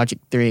 2, Logic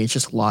 3. It's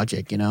just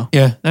Logic,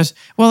 Yeah,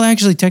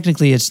 actually,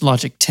 technically it's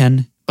Logic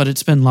 10, but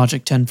it's been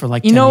Logic 10 for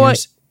like 10 years. You know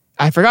what?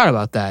 I forgot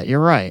about that. You're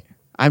right.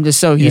 I'm just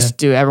so used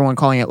to everyone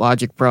calling it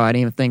Logic Pro. I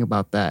didn't even think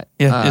about that.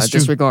 Yeah, it's true.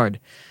 Disregard.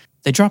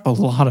 They drop a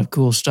lot of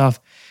cool stuff,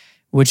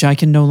 which I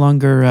can no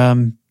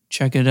longer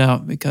check it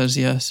out because,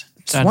 yes,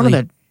 It's one of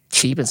the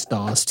cheapest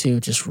DAWs, too.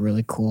 Just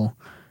really cool.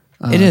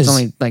 It is. It's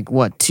only like,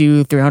 what,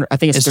 $200-$300? I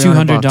think it's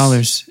 $200.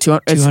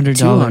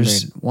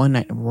 $200. One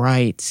night.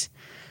 Right.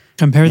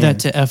 Compare that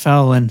to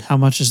FL, and how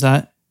much is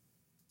that?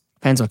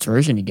 Depends what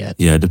version you get.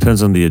 Yeah, it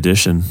depends on the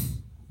edition.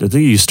 I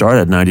think you start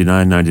at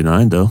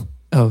 $99.99 though.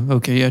 Oh,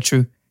 okay. Yeah,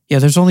 true. Yeah,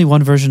 there's only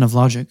one version of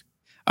Logic.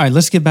 All right,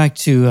 let's get back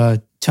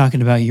to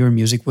talking about your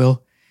music,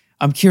 Will.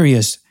 I'm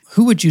curious,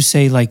 who would you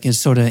say like is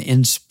sort of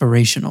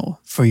inspirational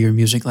for your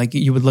music? Like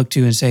you would look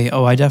to and say,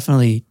 oh, I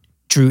definitely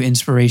drew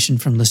inspiration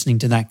from listening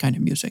to that kind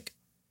of music.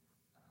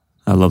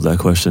 I love that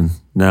question.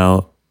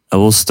 Now, I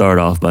will start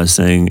off by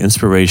saying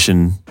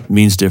inspiration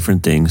means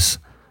different things,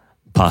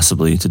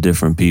 possibly to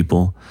different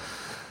people.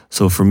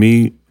 So for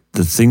me,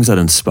 the things that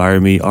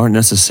inspire me aren't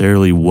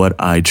necessarily what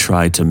I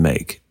try to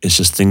make. It's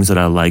just things that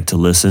I like to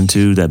listen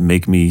to that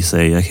make me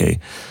say,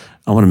 okay,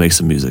 I want to make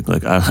some music.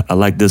 Like I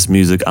like this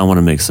music. I want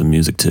to make some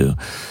music too.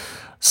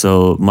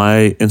 So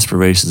my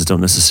inspirations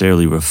don't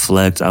necessarily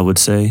reflect, I would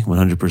say,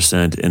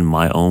 100% in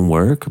my own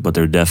work, but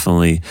they're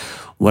definitely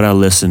what I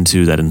listen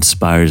to that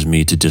inspires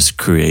me to just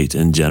create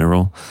in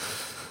general.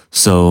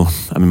 So,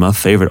 I mean, my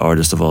favorite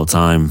artist of all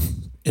time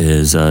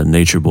is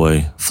Nature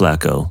Boy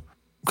Flacco.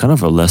 Kind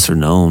of a lesser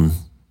known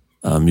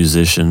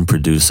musician,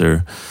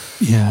 producer.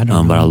 Yeah, I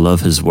don't know. But I love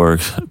his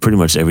work. Pretty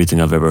much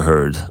everything I've ever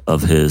heard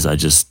of his, I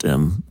just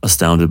am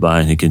astounded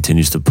by, and he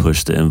continues to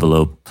push the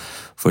envelope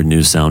for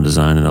new sound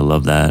design, and I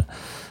love that.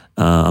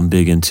 I'm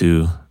big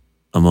into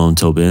Amon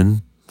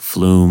Tobin,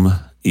 Flume,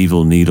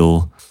 Evil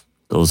Needle.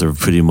 Those are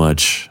pretty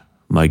much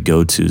my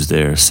go-tos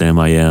there. Sam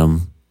I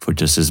Am for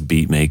just his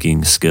beat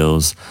making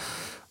skills.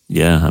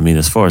 Yeah, I mean,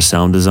 as far as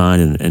sound design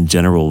and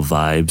general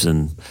vibes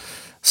and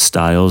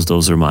styles,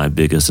 those are my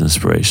biggest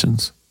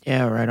inspirations.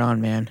 Yeah, right on,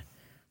 man.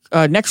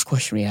 Next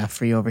question we have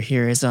for you over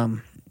here is,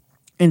 and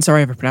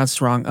sorry if I pronounced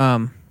this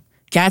wrong,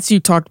 Katsu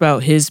talked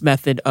about his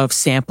method of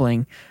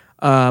sampling,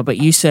 but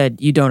you said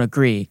you don't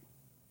agree.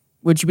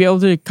 Would you be able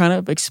to kind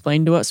of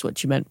explain to us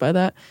what you meant by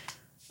that?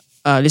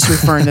 Just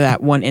referring to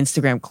that one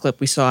Instagram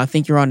clip we saw. I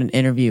think you're on an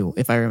interview,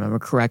 if I remember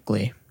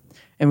correctly.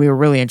 And we were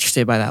really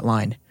interested by that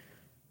line.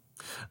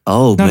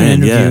 Oh, Not man, an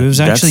interview. yeah. It was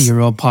actually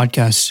your old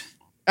podcast.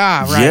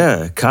 Ah, right.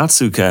 Yeah,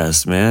 Katsu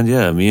Cast, man.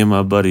 Yeah, me and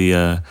my buddy,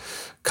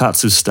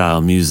 Katsu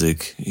Style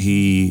Music.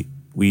 We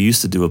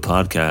used to do a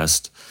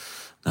podcast.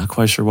 Not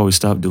quite sure why we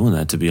stopped doing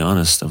that, to be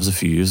honest. That was a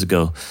few years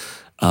ago.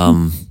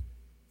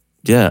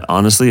 Yeah,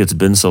 honestly, it's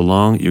been so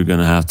long, you're going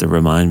to have to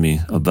remind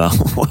me about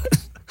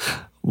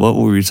what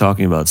were we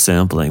talking about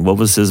sampling? What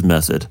was his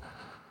method?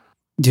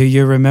 Do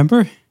you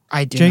remember?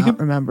 I do Jacob? not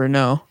remember,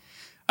 no.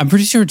 I'm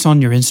pretty sure it's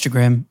on your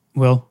Instagram,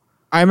 Will.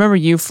 I remember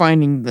you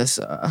finding this.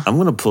 I'm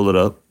going to pull it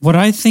up. What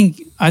I think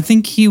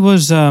he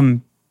was, I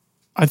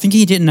think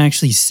he didn't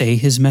actually say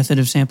his method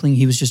of sampling.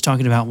 He was just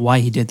talking about why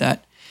he did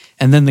that.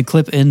 And then the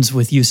clip ends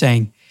with you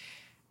saying,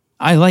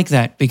 I like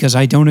that because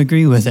I don't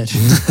agree with it.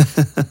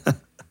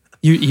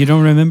 You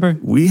don't remember?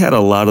 We had a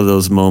lot of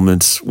those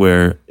moments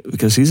where,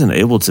 because he's an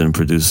Ableton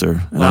producer,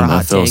 and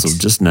I'm FL, so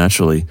just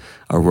naturally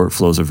our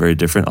workflows are very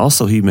different.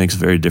 Also, he makes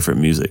very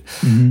different music.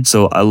 Mm-hmm.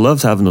 So I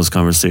loved having those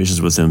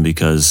conversations with him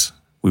because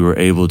we were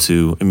able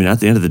to, I mean, at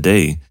the end of the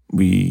day,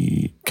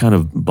 we kind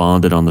of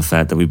bonded on the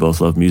fact that we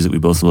both love music. We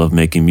both love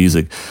making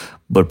music.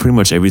 But pretty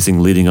much everything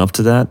leading up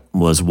to that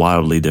was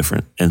wildly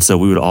different. And so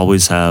we would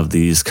always have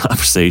these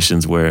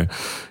conversations where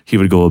he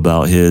would go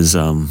about his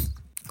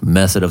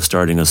method of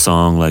starting a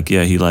song. Like,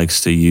 yeah, he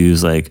likes to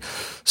use like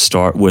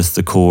start with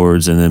the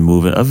chords and then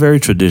move it a very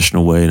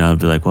traditional way. And I'd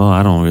be like, well,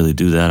 I don't really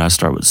do that. I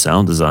start with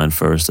sound design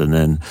first. And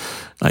then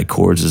like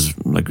chords is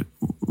like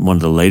one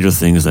of the later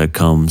things that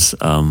comes.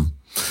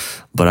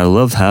 But I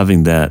love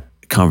having that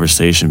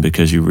conversation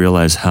because you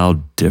realize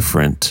how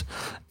different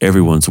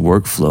everyone's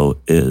workflow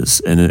is.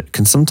 And it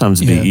can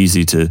sometimes be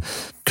easy to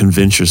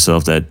convince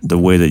yourself that the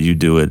way that you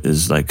do it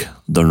is like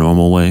the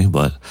normal way,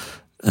 but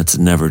that's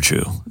never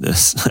true.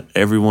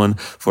 Everyone,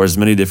 for as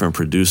many different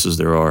producers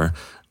there are,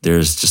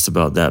 there's just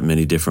about that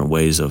many different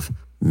ways of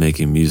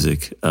making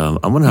music. I'm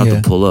going to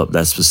have to pull up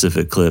that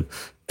specific clip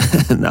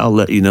and I'll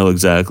let you know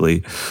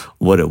exactly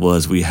what it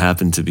was we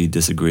happened to be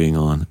disagreeing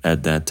on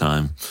at that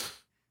time.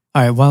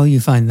 All right, while you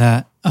find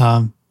that,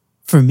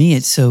 for me,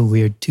 it's so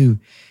weird too,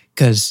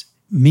 because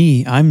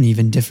I'm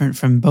even different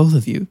from both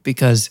of you,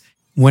 because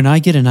when I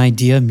get an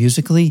idea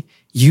musically,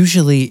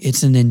 usually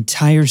it's an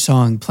entire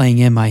song playing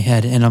in my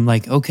head, and I'm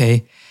like,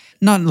 okay,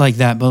 not like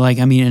that, but like,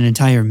 I mean, an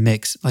entire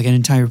mix, like an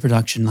entire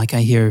production, like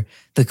I hear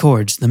the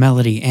chords, the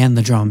melody, and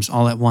the drums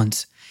all at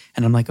once,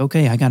 and I'm like,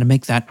 okay, I got to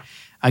make that.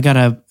 I got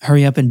to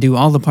hurry up and do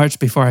all the parts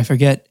before I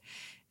forget,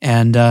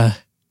 and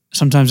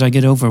sometimes I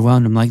get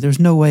overwhelmed. I'm like, there's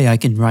no way I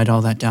can write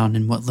all that down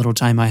in what little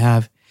time I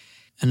have,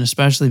 and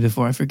especially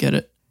before I forget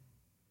it.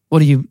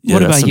 What about you?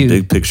 That's some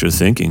big picture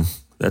thinking.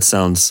 That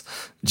sounds,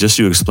 just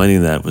you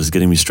explaining that was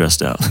getting me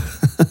stressed out.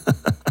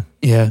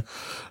 Yeah.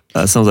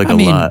 That sounds like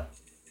a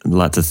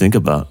lot to think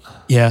about.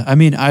 Yeah. I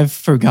mean, I've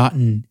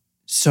forgotten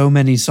so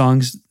many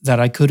songs that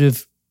I could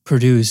have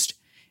produced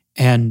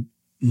and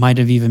might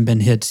have even been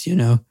hits, you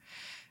know?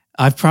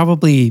 I've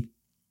probably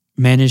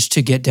managed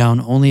to get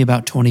down only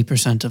about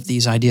 20% of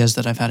these ideas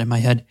that I've had in my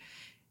head.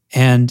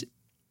 And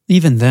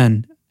even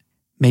then,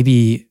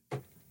 maybe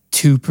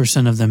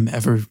 2% of them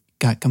ever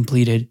got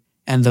completed,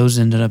 and those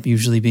ended up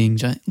usually being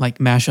like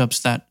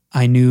mashups that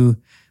I knew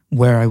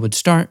where I would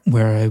start,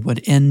 where I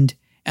would end,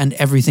 and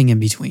everything in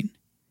between.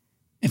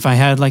 If I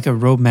had like a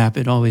roadmap,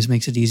 it always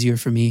makes it easier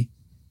for me,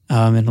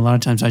 and a lot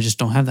of times I just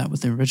don't have that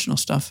with the original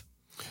stuff.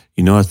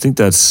 You know, I think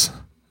that's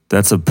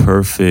a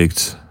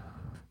perfect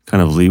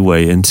kind of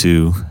leeway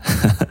into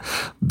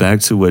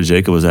back to what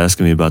Jacob was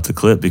asking me about the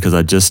clip, because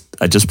I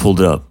just pulled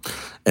it up,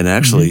 and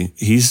actually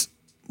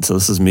So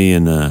this is me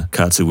and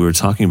Katsu. We were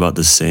talking about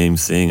the same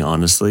thing,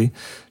 honestly,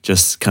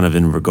 just kind of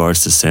in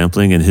regards to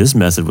sampling. And his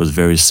method was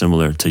very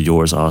similar to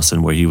yours,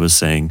 Austin, where he was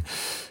saying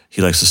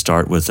he likes to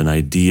start with an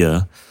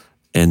idea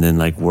and then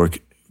like work.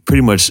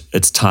 Pretty much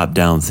it's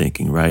top-down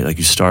thinking, right? Like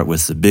you start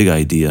with the big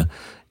idea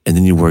and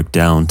then you work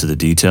down to the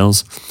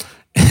details.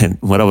 And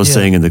what I was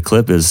saying in the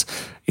clip is,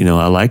 you know,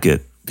 I like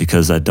it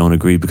because I don't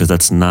agree, because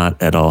that's not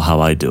at all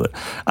how I do it.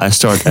 I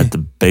start at the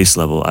base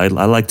level. I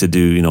like to do,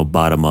 you know,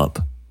 bottom-up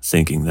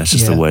thinking. That's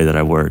just the way that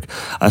I work.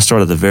 I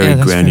start at the very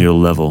granular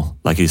level.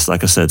 Like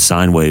I said,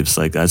 sine waves.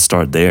 Like I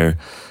start there,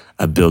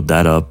 I build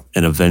that up,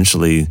 and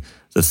eventually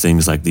the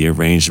things like the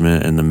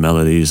arrangement and the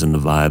melodies and the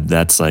vibe,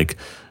 that's like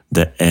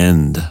the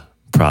end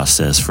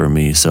process for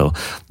me. So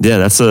yeah,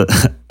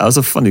 that was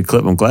a funny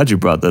clip. I'm glad you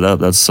brought that up.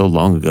 That's so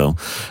long ago.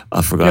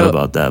 I forgot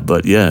about that.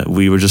 But yeah,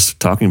 we were just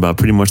talking about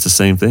pretty much the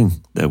same thing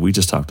that we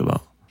just talked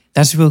about.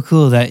 That's real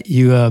cool that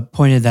you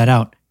pointed that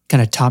out,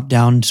 kind of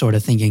top-down sort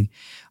of thinking.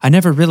 I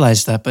never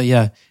realized that, but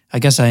yeah, I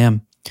guess I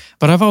am.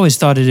 But I've always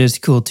thought it is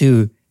cool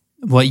too,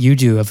 what you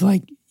do of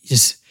like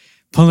just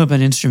pull up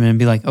an instrument and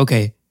be like,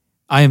 okay,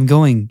 I am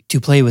going to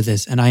play with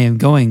this and I am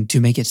going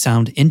to make it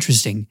sound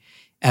interesting.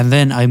 And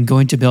then I'm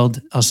going to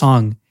build a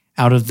song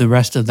out of the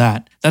rest of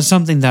that. That's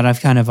something that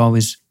I've kind of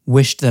always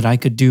wished that I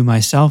could do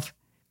myself.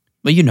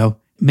 But you know,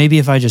 maybe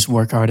if I just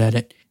work hard at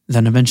it,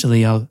 then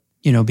eventually I'll,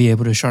 you know, be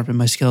able to sharpen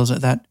my skills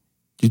at that.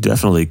 You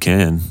definitely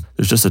can.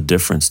 There's just a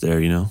difference there,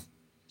 you know?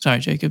 Sorry,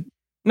 Jacob.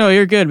 No,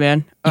 you're good,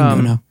 man.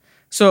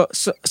 So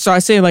I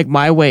say like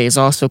my way is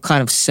also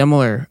kind of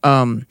similar.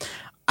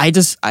 I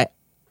don't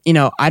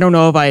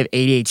know if I have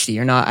ADHD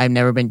or not. I've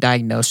never been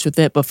diagnosed with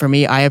it, but for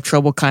me, I have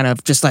trouble kind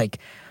of just like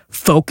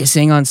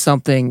focusing on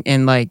something,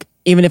 and like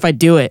even if I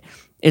do it,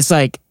 it's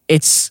like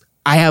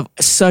I have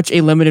such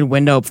a limited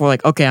window for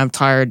like, okay, I'm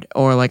tired,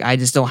 or like I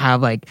just don't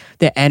have like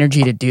the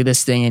energy to do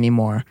this thing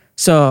anymore.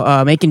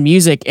 So making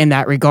music in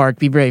that regard can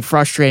be very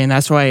frustrating.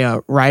 That's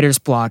why writer's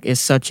block is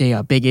such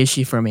a big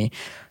issue for me.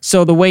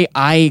 So the way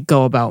I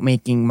go about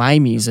making my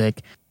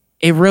music,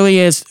 it really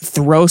is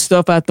throw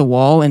stuff at the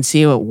wall and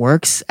see how it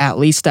works, at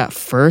least at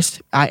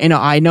first.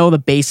 I know the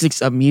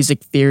basics of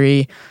music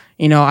theory.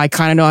 I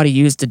kind of know how to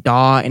use the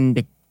DAW and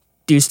to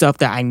do stuff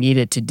that I need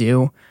it to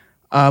do.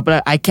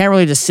 But I can't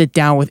really just sit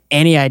down with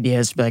any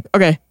ideas, be like,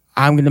 okay,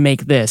 I'm going to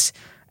make this.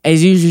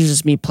 It's usually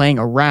just me playing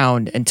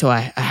around until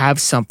I have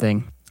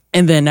something.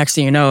 And then next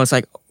thing you know, it's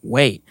like,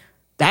 wait,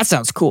 that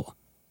sounds cool.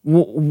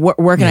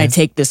 Where can I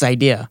take this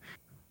idea?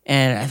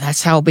 And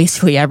that's how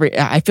basically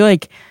I feel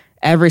like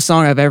every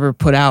song I've ever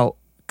put out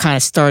kind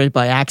of started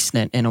by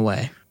accident in a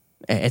way.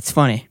 It's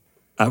funny.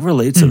 I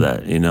relate to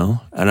that, and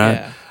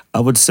I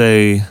would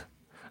say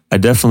I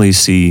definitely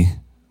see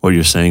what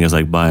you're saying as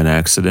like by an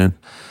accident.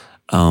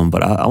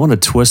 But I want to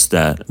twist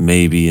that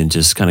maybe and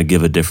just kind of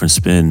give a different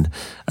spin.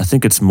 I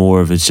think it's more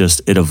of it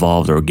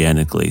evolved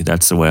organically.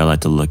 That's the way I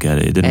like to look at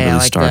it. It didn't really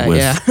start with,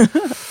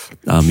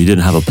 you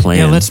didn't have a plan.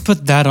 Yeah, let's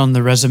put that on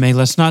the resume.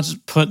 Let's not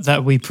put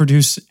that we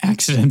produce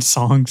accident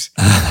songs.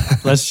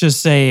 Let's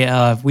just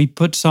say we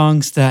put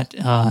songs that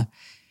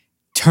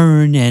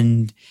turn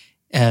and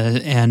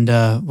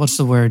what's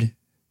the word?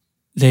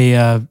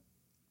 Jacob?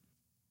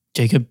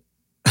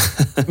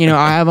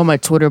 I have on my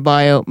Twitter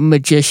bio,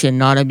 magician,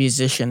 not a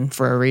musician,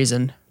 for a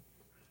reason.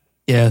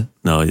 Yeah.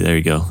 No, there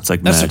you go. It's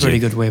like that's magic. a pretty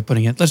good way of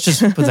putting it. Let's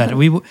just put that.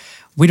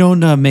 We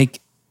don't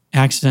make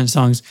accident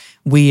songs.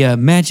 We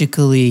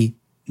magically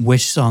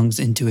wish songs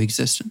into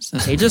existence.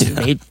 They just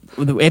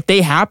if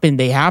they happen,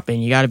 they happen.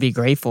 You got to be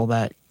grateful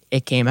that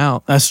it came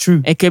out. That's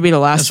true. It could be the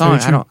last song.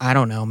 I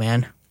don't know,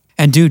 man.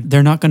 And dude,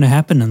 they're not going to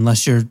happen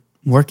unless you're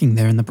working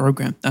there in the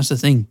program. That's the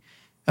thing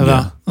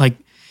about like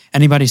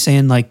anybody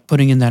saying like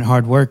putting in that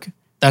hard work.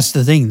 That's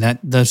the thing, that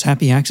those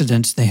happy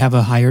accidents, they have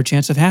a higher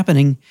chance of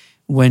happening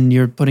when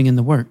you're putting in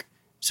the work.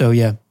 So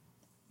yeah,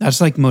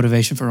 that's like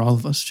motivation for all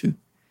of us too.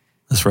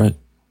 That's right.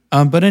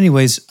 But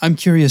anyways, I'm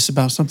curious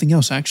about something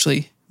else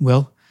actually.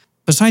 Will,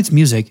 besides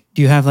music,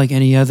 do you have like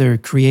any other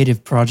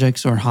creative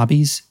projects or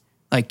hobbies?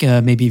 Like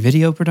maybe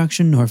video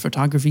production or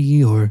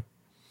photography or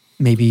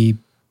maybe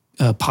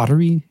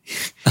pottery?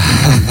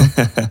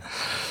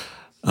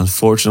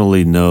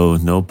 Unfortunately,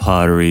 no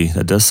pottery.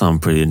 That does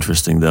sound pretty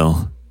interesting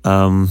though.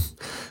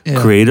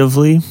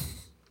 Creatively,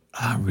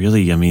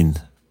 really,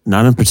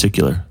 not in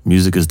particular.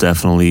 Music is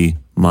definitely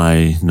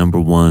my number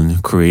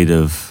one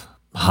creative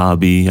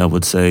hobby, I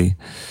would say.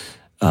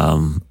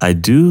 I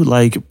do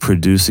like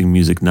producing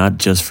music, not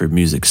just for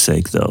music's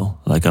sake though.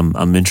 Like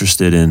I'm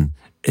interested in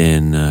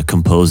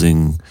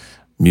composing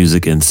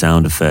music and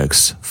sound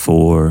effects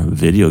for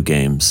video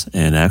games.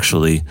 And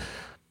actually,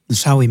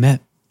 that's how we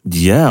met.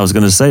 Yeah, I was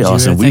going to say,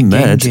 Austin, we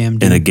met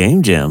in a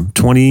game jam,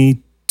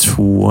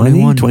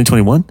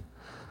 2021.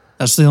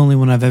 That's the only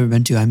one I've ever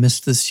been to. I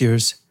missed this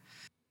year's.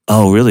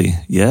 Oh, really?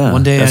 Yeah.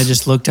 One day I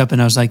just looked up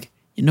and I was like,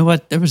 you know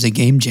what? There was a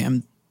game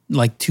jam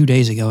like 2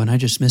 days ago and I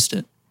just missed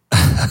it.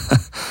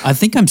 I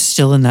think I'm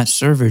still in that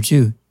server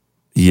too.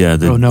 Yeah,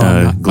 the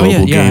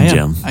global game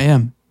jam. I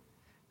am.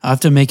 I'll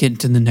have to make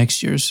it to the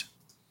next year's.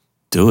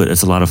 Do it.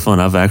 It's a lot of fun.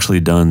 I've actually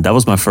done, that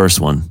was my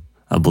first one,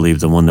 I believe,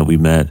 the one that we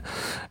met.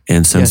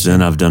 And since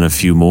then, I've done a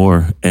few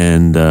more,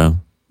 and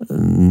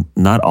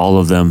not all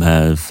of them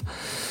have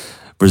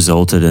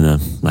resulted in a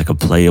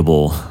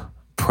playable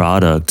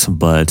product,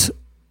 but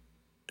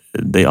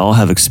they all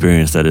have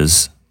experience that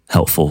is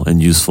helpful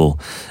and useful,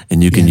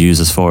 and you can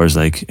use as far as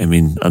a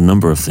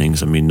number of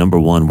things. Number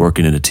one,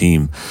 working in a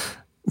team.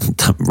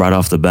 Right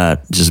off the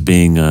bat, just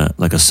being a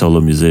solo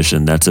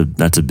musician, that's a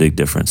big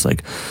difference.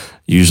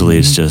 Usually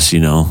it's just,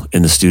 in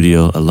the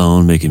studio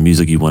alone, making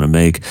music you want to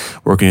make.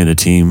 Working in a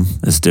team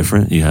is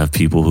different. You have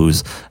people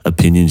whose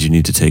opinions you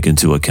need to take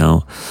into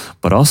account,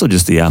 but also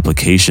just the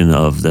application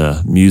of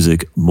the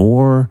music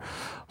more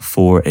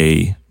for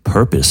a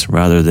purpose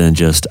rather than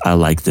just, I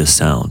like this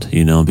sound,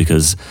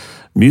 because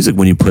music,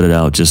 when you put it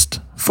out just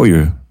for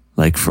your,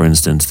 for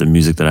instance, the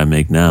music that I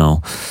make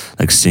now,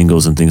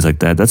 singles and things like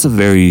that, that's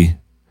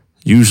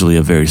usually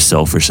a very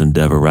selfish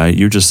endeavor, right?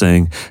 You're just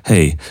saying,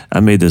 hey,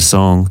 I made this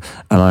song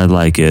and I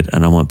like it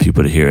and I want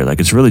people to hear it.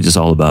 It's really just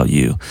all about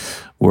you.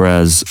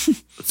 Whereas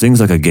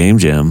things like a game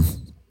jam,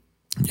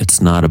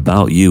 it's not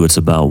about you. It's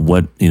about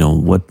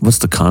what's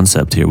the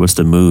concept here? What's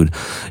the mood?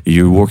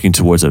 You're working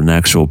towards an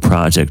actual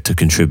project to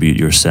contribute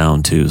your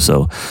sound to.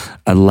 So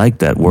I like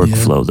that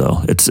workflow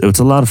though. It's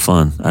a lot of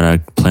fun and I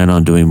plan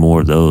on doing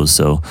more of those.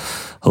 So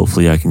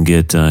hopefully I can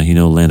get,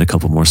 land a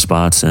couple more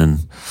spots and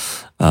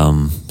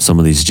some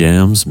of these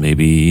jams,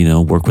 maybe,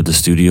 work with the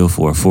studio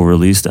for a full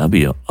release. That'd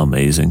be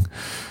amazing.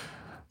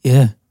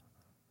 Yeah.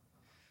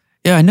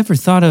 Yeah, I never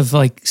thought of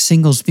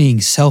singles being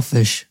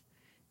selfish,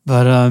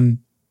 but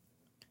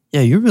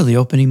you're really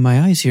opening my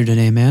eyes here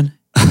today, man.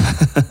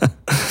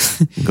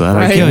 Glad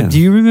I can. Do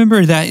you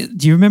remember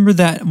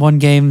that one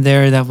game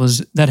there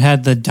that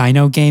had the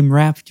Dino game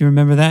rap? Do you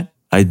remember that?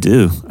 I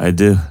do.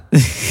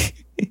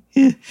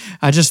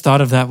 I just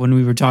thought of that when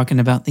we were talking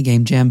about the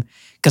game jam,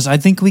 because I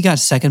think we got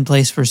second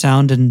place for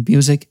sound and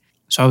music.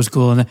 So I was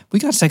cool. And we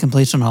got second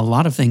place on a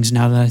lot of things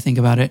now that I think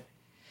about it.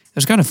 It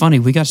was kind of funny.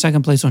 We got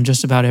second place on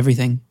just about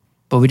everything,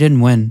 but we didn't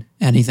win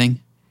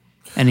anything.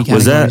 Any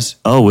categories.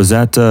 Was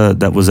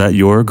that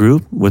your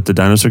group with the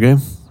dinosaur game?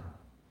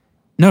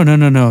 No.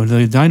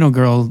 The Dino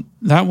Girl,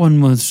 that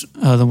one was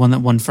the one that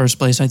won first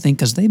place, I think,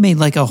 because they made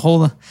like a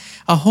whole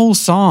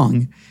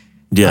song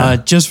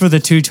just for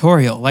the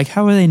tutorial. Like,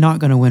 how are they not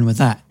going to win with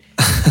that?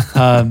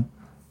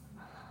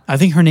 I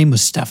think her name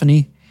was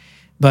Stephanie.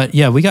 But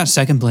yeah, we got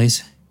second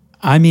place.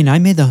 I mean, I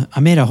made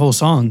a whole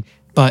song,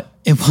 but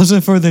it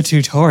wasn't for the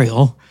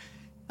tutorial.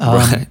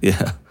 Right,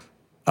 yeah.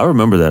 I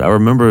remember that. I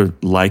remember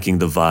liking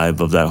the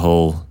vibe of that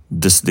whole,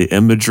 just the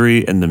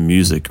imagery and the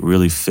music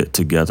really fit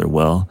together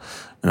well.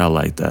 And I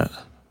like that.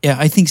 Yeah,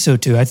 I think so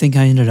too. I think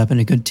I ended up in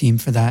a good team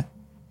for that.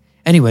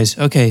 Anyways,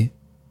 okay.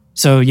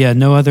 So yeah,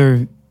 no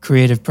other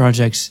creative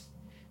projects.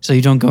 So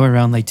you don't go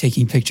around like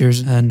taking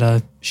pictures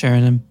and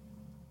sharing them?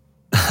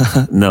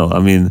 No, I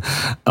mean,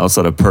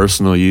 outside of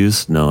personal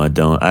use, no, I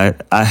don't.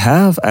 I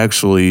have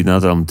actually, now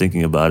that I'm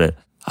thinking about it,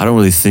 I don't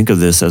really think of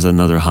this as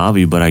another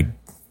hobby, but I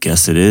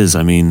guess it is.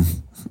 I mean,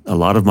 a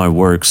lot of my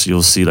works,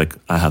 you'll see like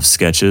I have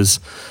sketches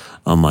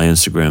on my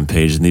Instagram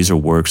page, and these are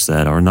works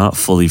that are not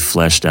fully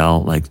fleshed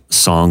out, like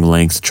song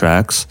length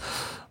tracks,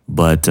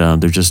 but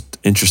they're just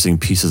interesting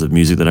pieces of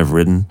music that I've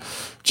written,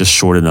 just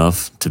short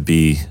enough to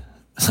be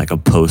like a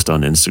post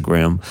on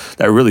Instagram.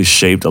 That really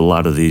shaped a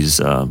lot of these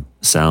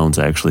sounds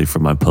actually for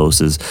my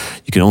posts. Is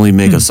you can only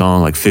make a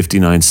song like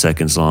 59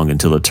 seconds long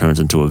until it turns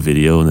into a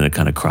video, and then it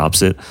kind of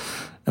crops it.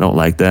 I don't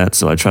like that,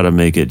 so I try to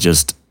make it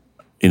just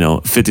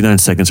 59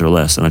 seconds or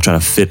less, and I try to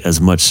fit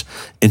as much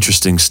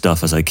interesting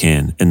stuff as I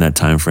can in that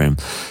time frame.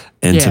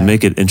 And to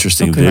make it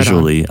interesting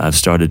visually, I've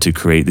started to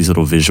create these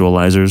little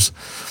visualizers,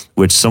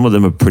 which some of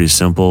them are pretty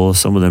simple,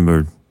 some of them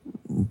are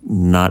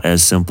not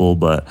as simple,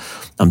 but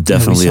I'm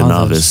definitely a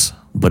novice.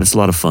 But it's a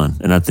lot of fun,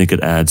 and I think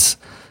it adds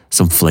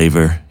some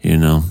flavor,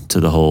 to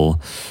the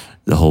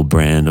whole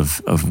brand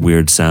of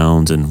weird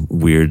sounds and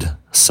weird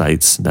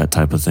sights, that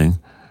type of thing.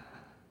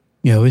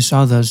 Yeah, we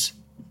saw those.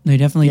 They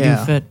definitely do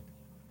fit.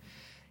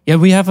 Yeah,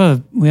 we have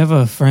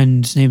a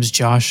friend. His name is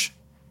Josh,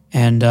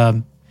 and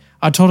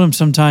I told him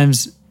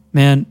sometimes,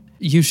 man,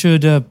 you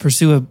should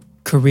pursue a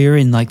career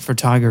in like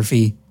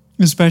photography,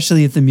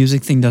 especially if the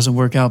music thing doesn't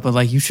work out. But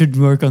like, you should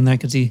work on that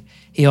because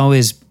he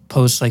always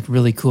posts like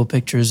really cool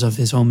pictures of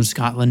his home in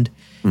Scotland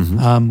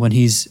when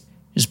he's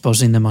just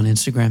posting them on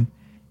Instagram.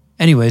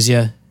 Anyways,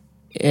 yeah.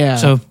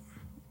 So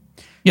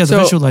the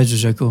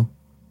visualizers are cool.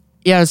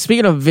 Yeah,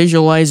 speaking of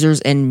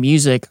visualizers and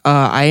music,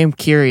 I am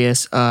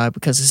curious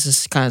because this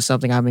is kind of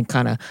something I've been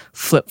kind of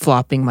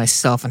flip-flopping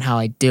myself and how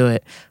I do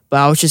it. But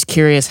I was just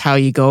curious how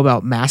you go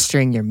about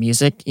mastering your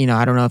music.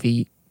 I don't know if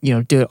you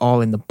do it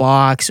all in the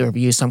box, or if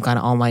you use some kind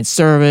of online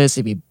service,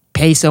 if you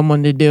pay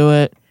someone to do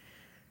it.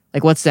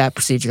 Like, what's that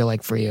procedure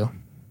like for you?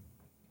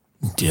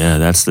 Yeah,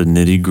 that's the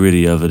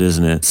nitty-gritty of it,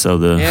 isn't it? So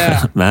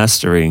the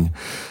mastering,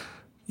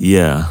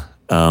 I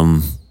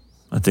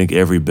think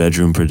every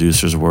bedroom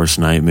producer's worst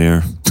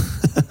nightmare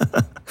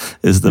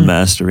is the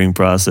mastering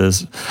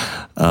process.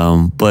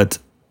 But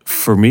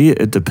for me,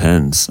 it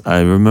depends. I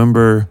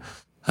remember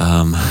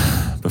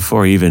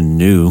before I even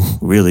knew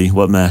really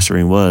what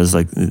mastering was,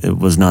 like it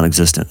was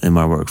non-existent in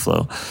my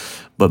workflow.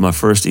 But my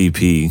first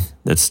EP,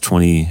 that's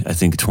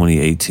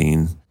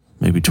 2018,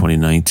 maybe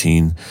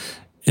 2019,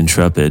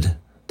 Intrepid,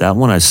 that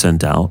one I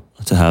sent out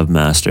to have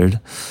mastered,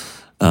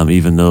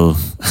 even though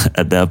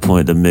at that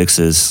point the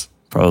mixes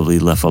probably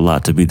left a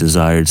lot to be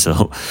desired.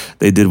 So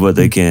they did what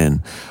they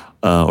can,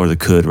 or they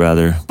could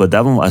rather. But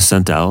that one I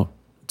sent out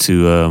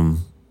to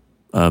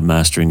a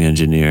mastering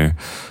engineer.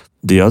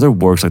 The other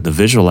works, like the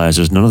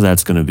visualizers, none of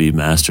that's going to be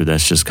mastered.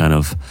 That's just kind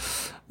of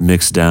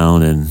mixed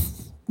down and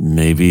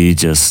maybe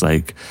just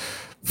like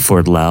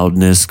for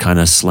loudness kind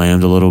of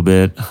slammed a little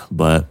bit.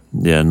 But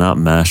yeah, not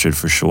mastered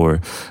for sure.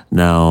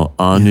 Now,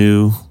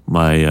 Anu,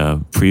 my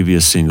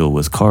previous single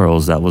with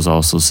Carl's, that was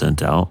also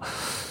sent out.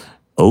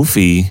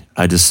 Ophi,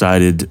 I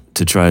decided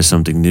to try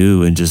something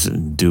new and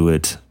just do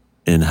it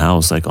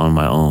in-house, like on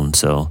my own.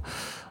 So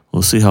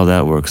we'll see how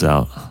that works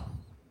out.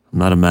 I'm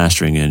not a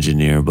mastering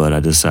engineer, but I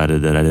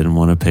decided that I didn't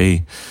want to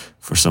pay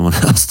for someone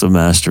else to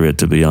master it,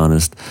 to be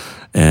honest.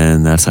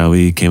 And that's how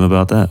we came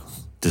about that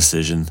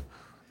decision.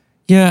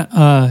 Yeah,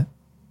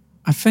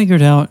 I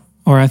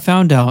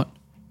found out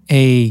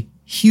a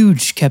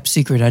huge kept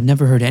secret. I'd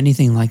never heard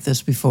anything like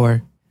this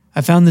before.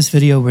 I found this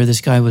video where this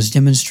guy was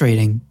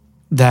demonstrating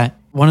that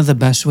one of the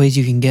best ways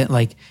you can get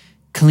like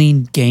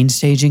clean gain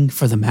staging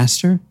for the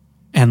master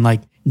and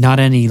like not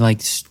any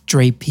like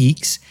stray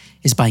peaks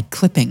is by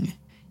clipping.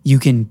 You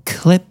can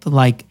clip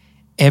like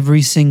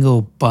every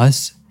single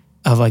bus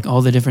of like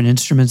all the different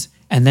instruments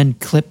and then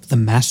clip the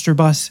master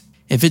bus.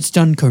 If it's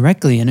done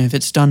correctly and if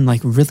it's done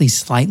like really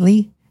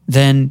slightly,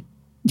 then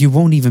you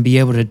won't even be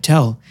able to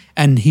tell.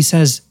 And he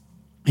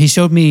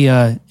showed me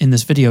in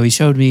this video, he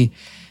showed me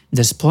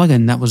this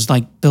plugin that was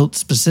like built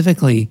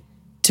specifically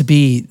to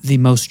be the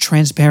most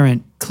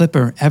transparent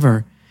clipper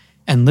ever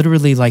and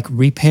literally like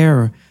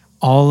repair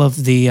all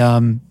of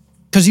the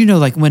Because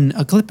like when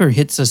a clipper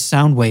hits a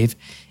sound wave,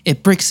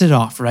 it breaks it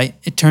off, right?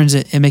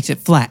 It makes it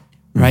flat,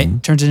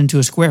 right? Turns it into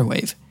a square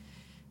wave.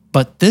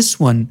 But this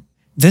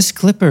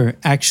clipper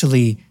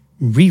actually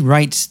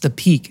rewrites the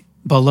peak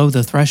below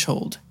the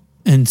threshold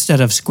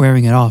instead of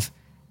squaring it off.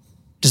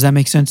 Does that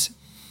make sense?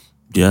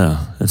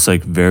 Yeah, it's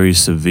like very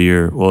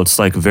severe. Well, it's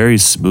like very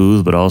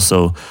smooth, but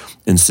also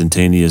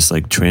instantaneous,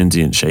 like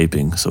transient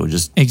shaping. So it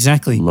just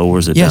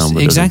lowers it down.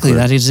 Yes, exactly.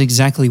 That is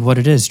exactly what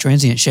it is,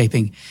 transient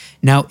shaping.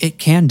 Now, it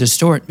can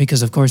distort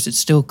because, of course, it's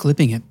still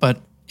clipping it,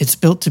 but it's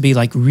built to be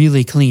like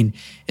really clean.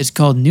 It's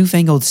called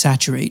Newfangled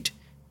Saturate,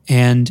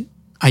 and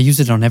I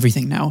use it on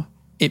everything now.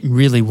 It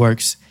really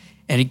works,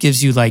 and it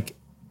gives you like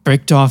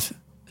bricked off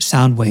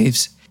sound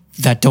waves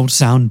that don't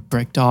sound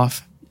bricked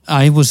off.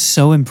 I was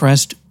so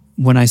impressed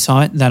when I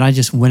saw it that I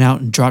just went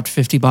out and dropped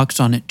 $50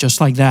 on it just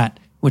like that,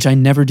 which I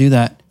never do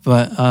that.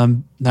 But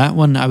that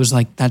one, I was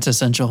like, that's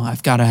essential.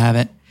 I've got to have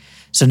it.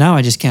 So now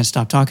I just can't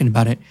stop talking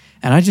about it.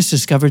 And I just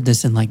discovered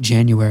this in like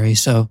January.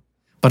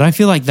 But I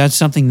feel like that's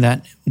something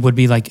that would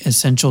be like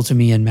essential to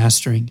me in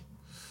mastering.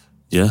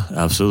 Yeah,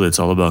 absolutely. It's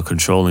all about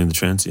controlling the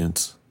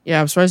transients. Yeah,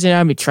 I'm surprised you didn't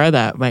have me try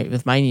that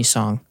with my new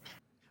song.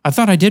 I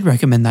thought I did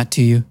recommend that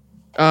to you.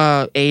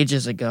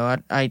 Ages ago.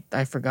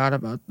 I forgot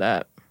about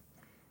that.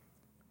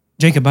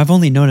 Jacob, I've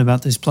only known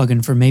about this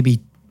plugin for maybe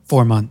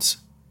 4 months.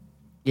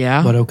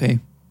 Yeah? But okay.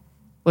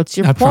 What's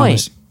your I point?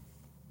 promise.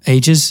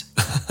 Ages?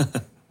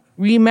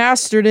 We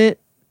mastered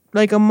it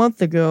like a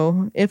month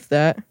ago, if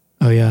that.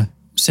 Oh yeah.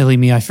 Silly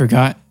me, I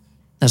forgot.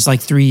 That's like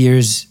 3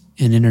 years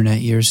in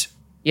internet years.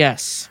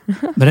 Yes.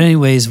 But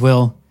anyways,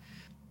 Will,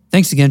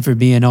 thanks again for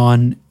being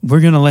on.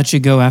 We're going to let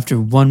you go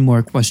after one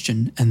more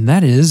question, and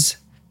that is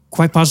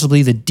quite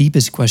possibly the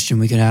deepest question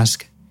we could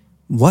ask.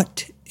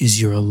 What is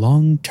your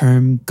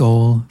long-term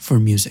goal for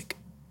music?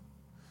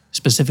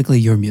 Specifically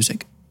your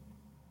music.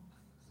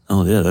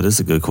 Oh, yeah, that is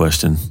a good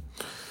question.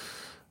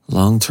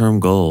 Long-term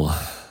goal.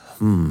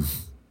 You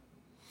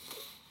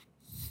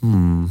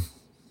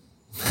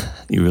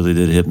really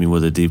did hit me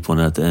with a deep one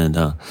at the end,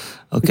 huh?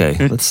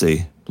 Okay, let's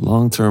see.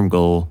 Long-term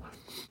goal.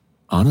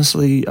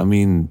 Honestly, I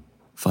mean,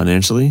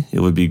 financially,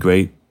 it would be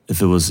great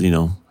if it was,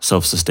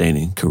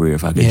 self-sustaining career.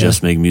 If I could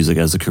just make music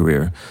as a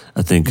career.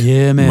 I think most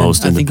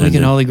independent. I think we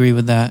can all agree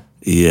with that.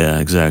 Yeah,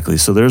 exactly.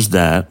 So there's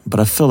that, but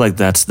I feel like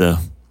that's the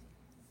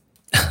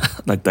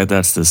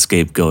that's the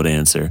scapegoat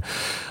answer.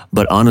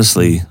 But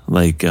honestly,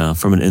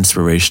 from an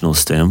inspirational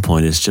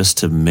standpoint, it's just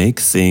to make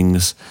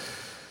things,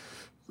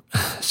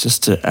 it's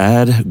just to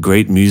add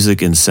great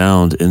music and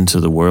sound into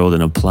the world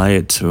and apply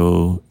it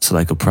to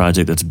like a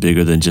project that's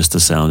bigger than just the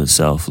sound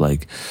itself.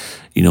 Like,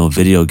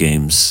 video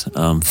games,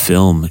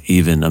 film,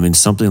 even. I mean,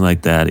 something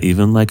like that,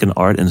 even like an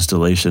art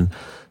installation,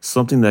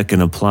 something that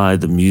can apply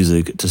the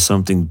music to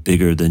something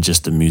bigger than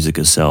just the music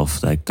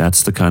itself. Like,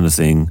 that's the kind of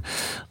thing,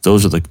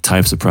 those are the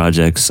types of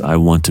projects I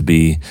want to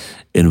be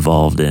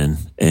involved in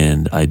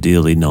and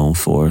ideally known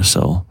for.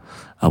 So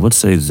I would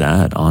say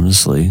that,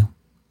 honestly,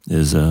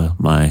 is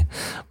my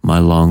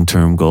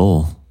long-term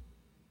goal.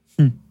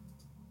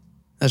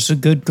 That's a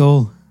good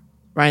goal.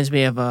 Reminds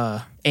me of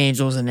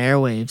Angels and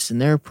Airwaves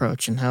and their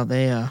approach and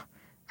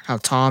how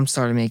Tom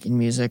started making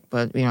music,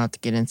 but we don't have to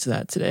get into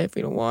that today if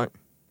we don't want.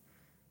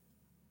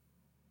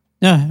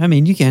 Yeah, I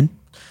mean, you can.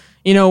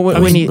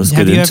 Let's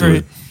get into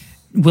it.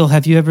 Will,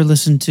 have you ever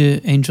listened to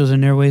Angels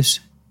and Airwaves?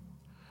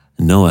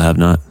 No, I have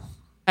not.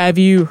 Have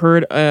you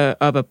heard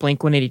of a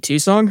Blink-182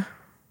 song?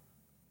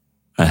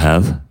 I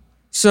have.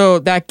 So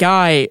that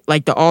guy,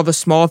 like the All the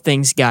Small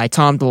Things guy,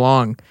 Tom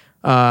DeLonge,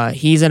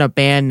 he's in a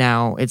band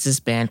now. It's this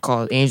band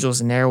called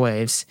Angels and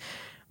Airwaves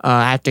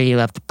after he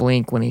left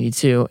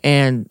Blink-182.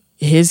 And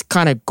his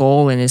kind of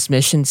goal and his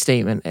mission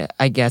statement,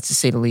 I guess to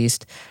say the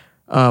least,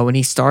 when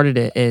he started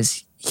it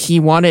is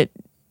he wanted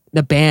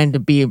the band to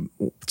be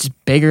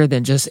just bigger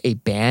than just a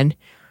band.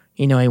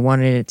 He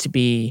wanted it to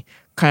be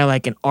kind of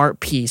like an art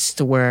piece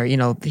to where,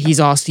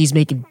 he's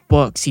making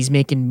books, he's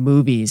making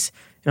movies,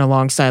 and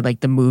alongside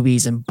like the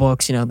movies and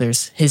books,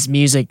 there's his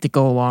music to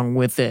go along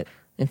with it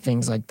and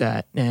things like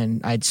that. And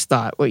I just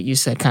thought what you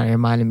said kind of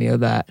reminded me of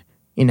that.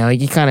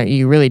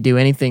 You really do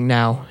anything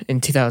now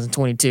in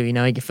 2022. You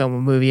can film a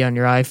movie on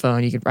your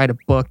iPhone, you could write a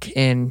book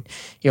in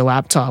your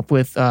laptop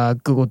with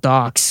Google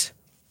Docs.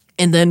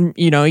 And then,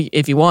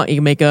 if you want, you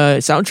can make a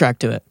soundtrack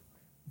to it.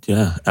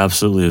 Yeah,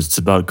 absolutely. It's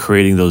about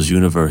creating those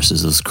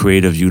universes, those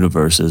creative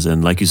universes.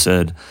 And like you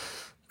said,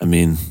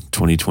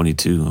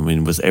 2022,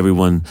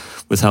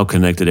 with how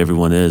connected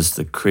everyone is,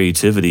 the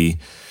creativity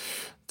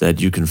that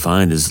you can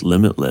find is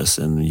limitless,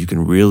 and you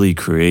can really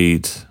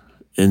create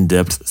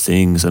in-depth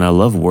things. And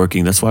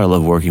that's why I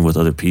love working with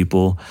other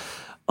people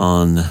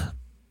on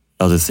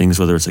other things,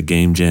 whether it's a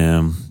game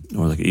jam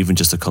or like even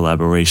just a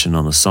collaboration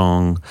on a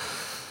song.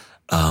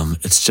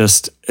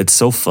 It's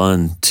so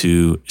fun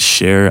to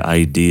share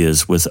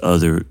ideas with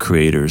other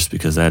creators,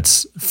 because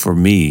that's, for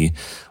me,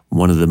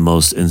 one of the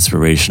most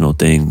inspirational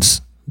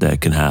things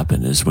that can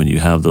happen is when you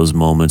have those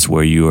moments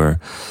where you are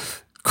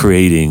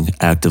creating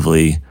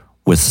actively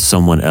with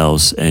someone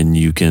else and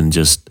you can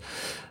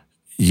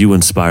you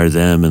inspire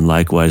them, and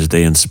likewise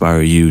they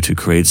inspire you to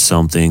create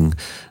something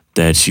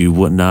that you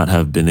would not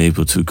have been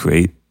able to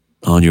create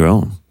on your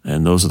own.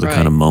 And those are the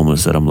kind of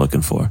moments that I'm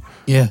looking for.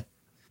 Yeah.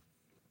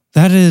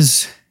 That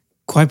is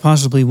quite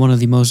possibly one of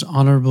the most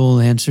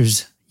honorable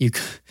answers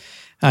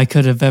I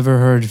could have ever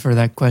heard for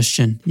that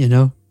question, you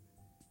know?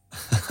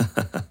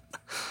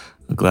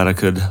 I'm glad I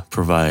could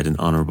provide an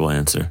honorable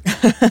answer.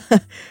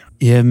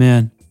 Yeah,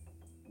 man.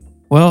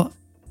 Well,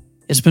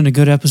 it's been a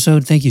good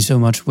episode. Thank you so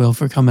much, Will,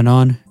 for coming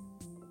on.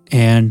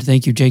 And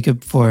thank you,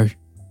 Jacob, for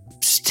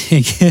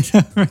sticking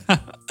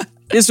around.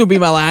 This will be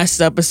my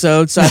last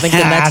episode, so I think the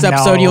next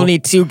episode you'll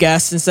need 2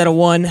 guests instead of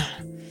 1.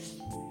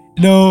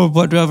 No,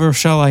 whatever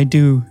shall I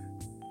do?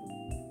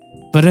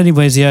 But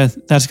anyways, yeah,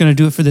 that's going to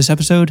do it for this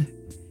episode.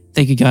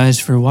 Thank you guys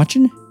for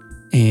watching,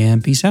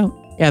 and peace out.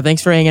 Yeah,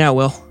 thanks for hanging out,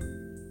 Will.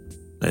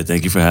 Hey,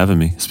 thank you for having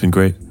me. It's been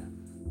great.